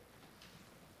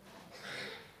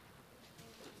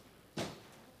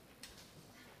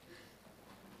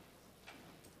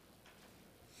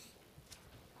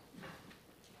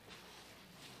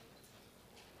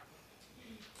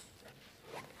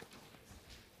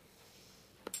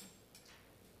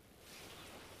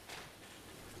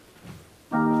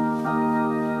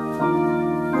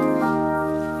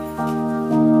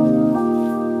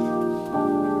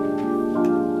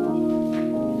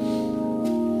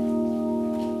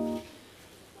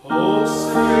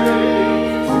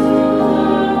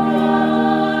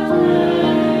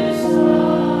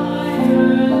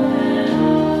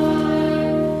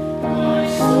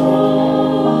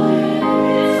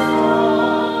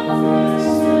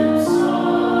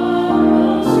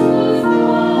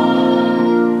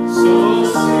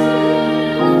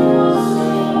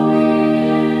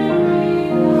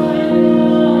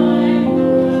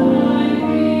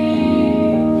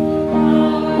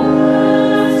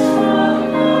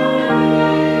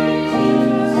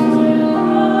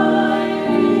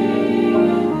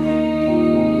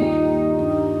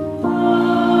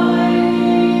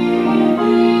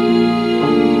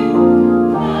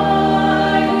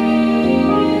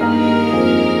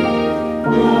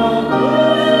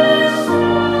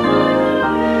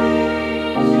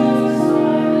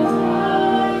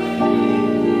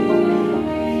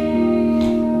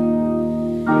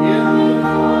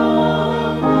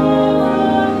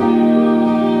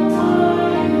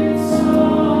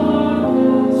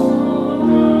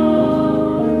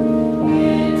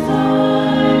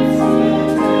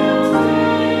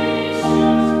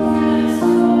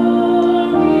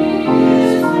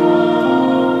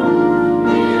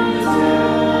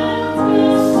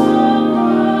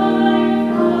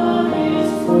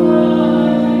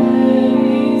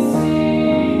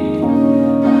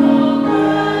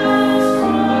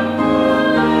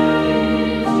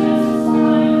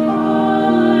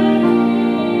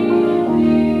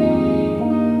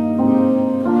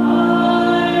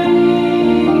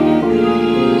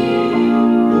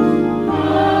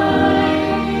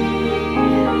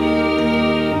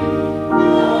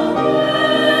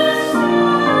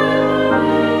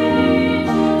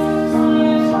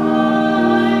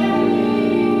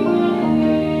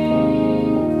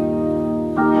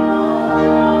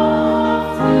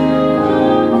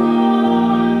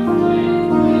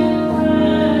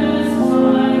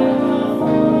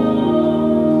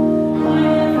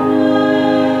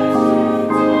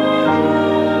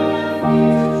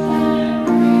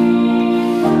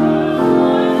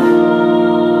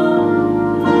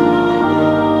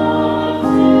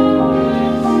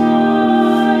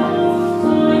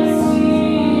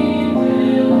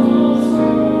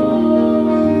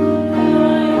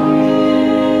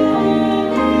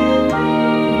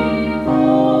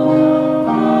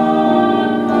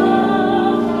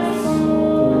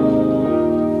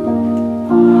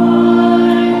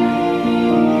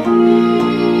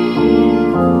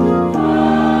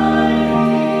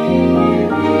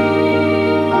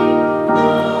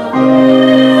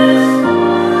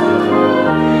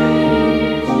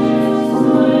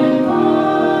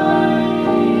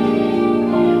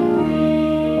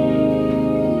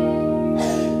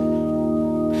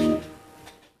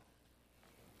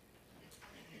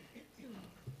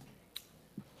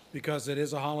 because it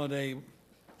is a holiday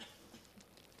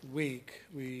week,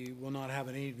 we will not have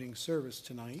an evening service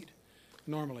tonight.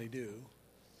 Normally do.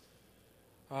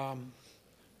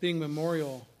 Being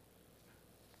Memorial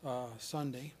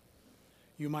Sunday,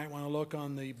 you might want to look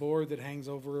on the board that hangs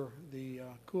over the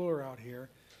cooler out here.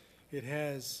 It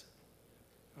has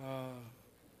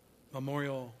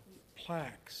memorial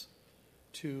plaques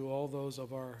to all those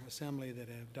of our assembly that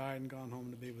have died and gone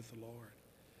home to be with the Lord.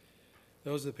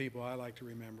 Those are the people I like to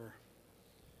remember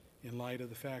in light of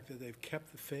the fact that they've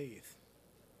kept the faith,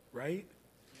 right?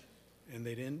 And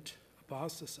they didn't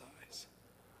apostatize.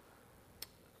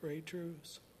 Great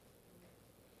truths.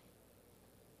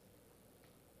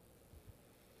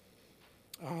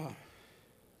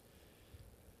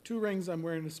 Two rings I'm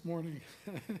wearing this morning.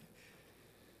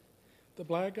 The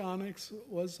black onyx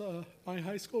was my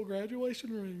high school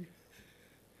graduation ring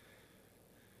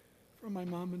from my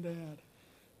mom and dad.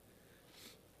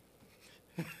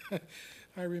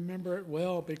 I remember it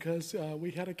well because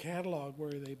we had a catalog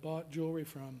where they bought jewelry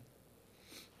from.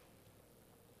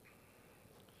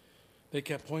 They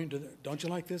kept pointing to don't you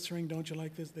like this ring? Don't you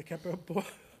like this? They kept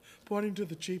pointing to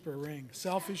the cheaper ring.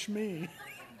 Selfish me.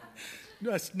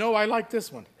 No, I like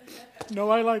this one. No,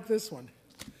 I like this one.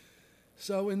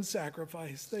 So in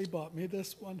sacrifice, they bought me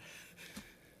this one.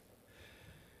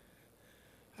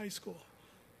 High school.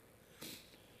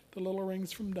 The little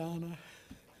rings from Donna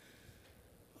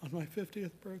on my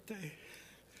 50th birthday,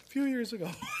 a few years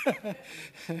ago.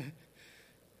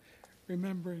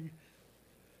 Remembering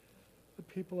the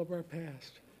people of our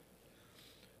past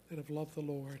that have loved the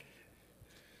Lord,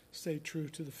 stayed true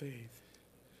to the faith.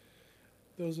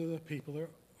 Those are the people that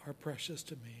are precious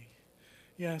to me.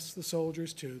 Yes, the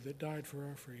soldiers too that died for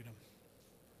our freedom.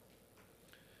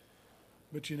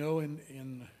 But you know,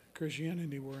 in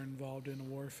Christianity, we're involved in a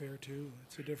warfare too.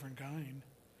 It's a different kind.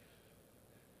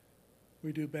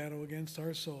 We do battle against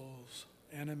our souls,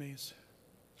 enemies,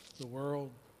 the world,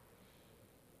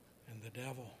 and the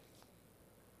devil,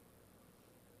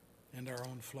 and our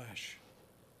own flesh.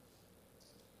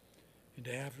 And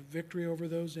to have victory over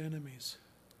those enemies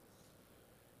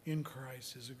in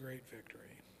Christ is a great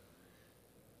victory.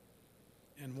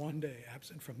 And one day,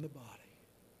 absent from the body,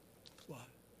 what?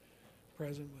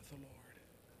 Present with the Lord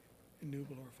in new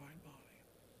glorified body.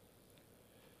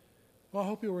 Well, I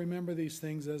hope you'll remember these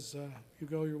things as you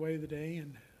go your way today,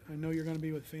 and I know you're going to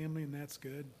be with family, and that's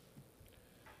good.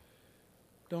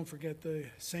 Don't forget the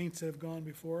saints that have gone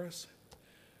before us.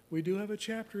 We do have a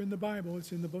chapter in the Bible.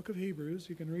 It's in the book of Hebrews.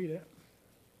 You can read it.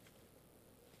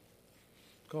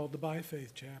 Called the By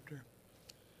Faith chapter.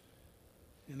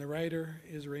 And the writer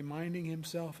is reminding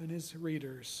himself and his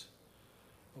readers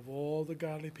of all the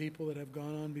godly people that have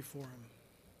gone on before him.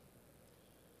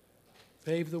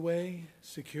 Paved the way,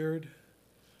 secured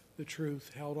the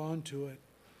truth, held on to it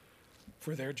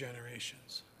for their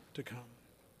generations to come.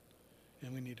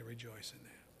 And we need to rejoice in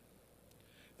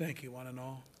that. Thank you, one and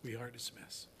all. We are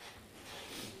dismissed.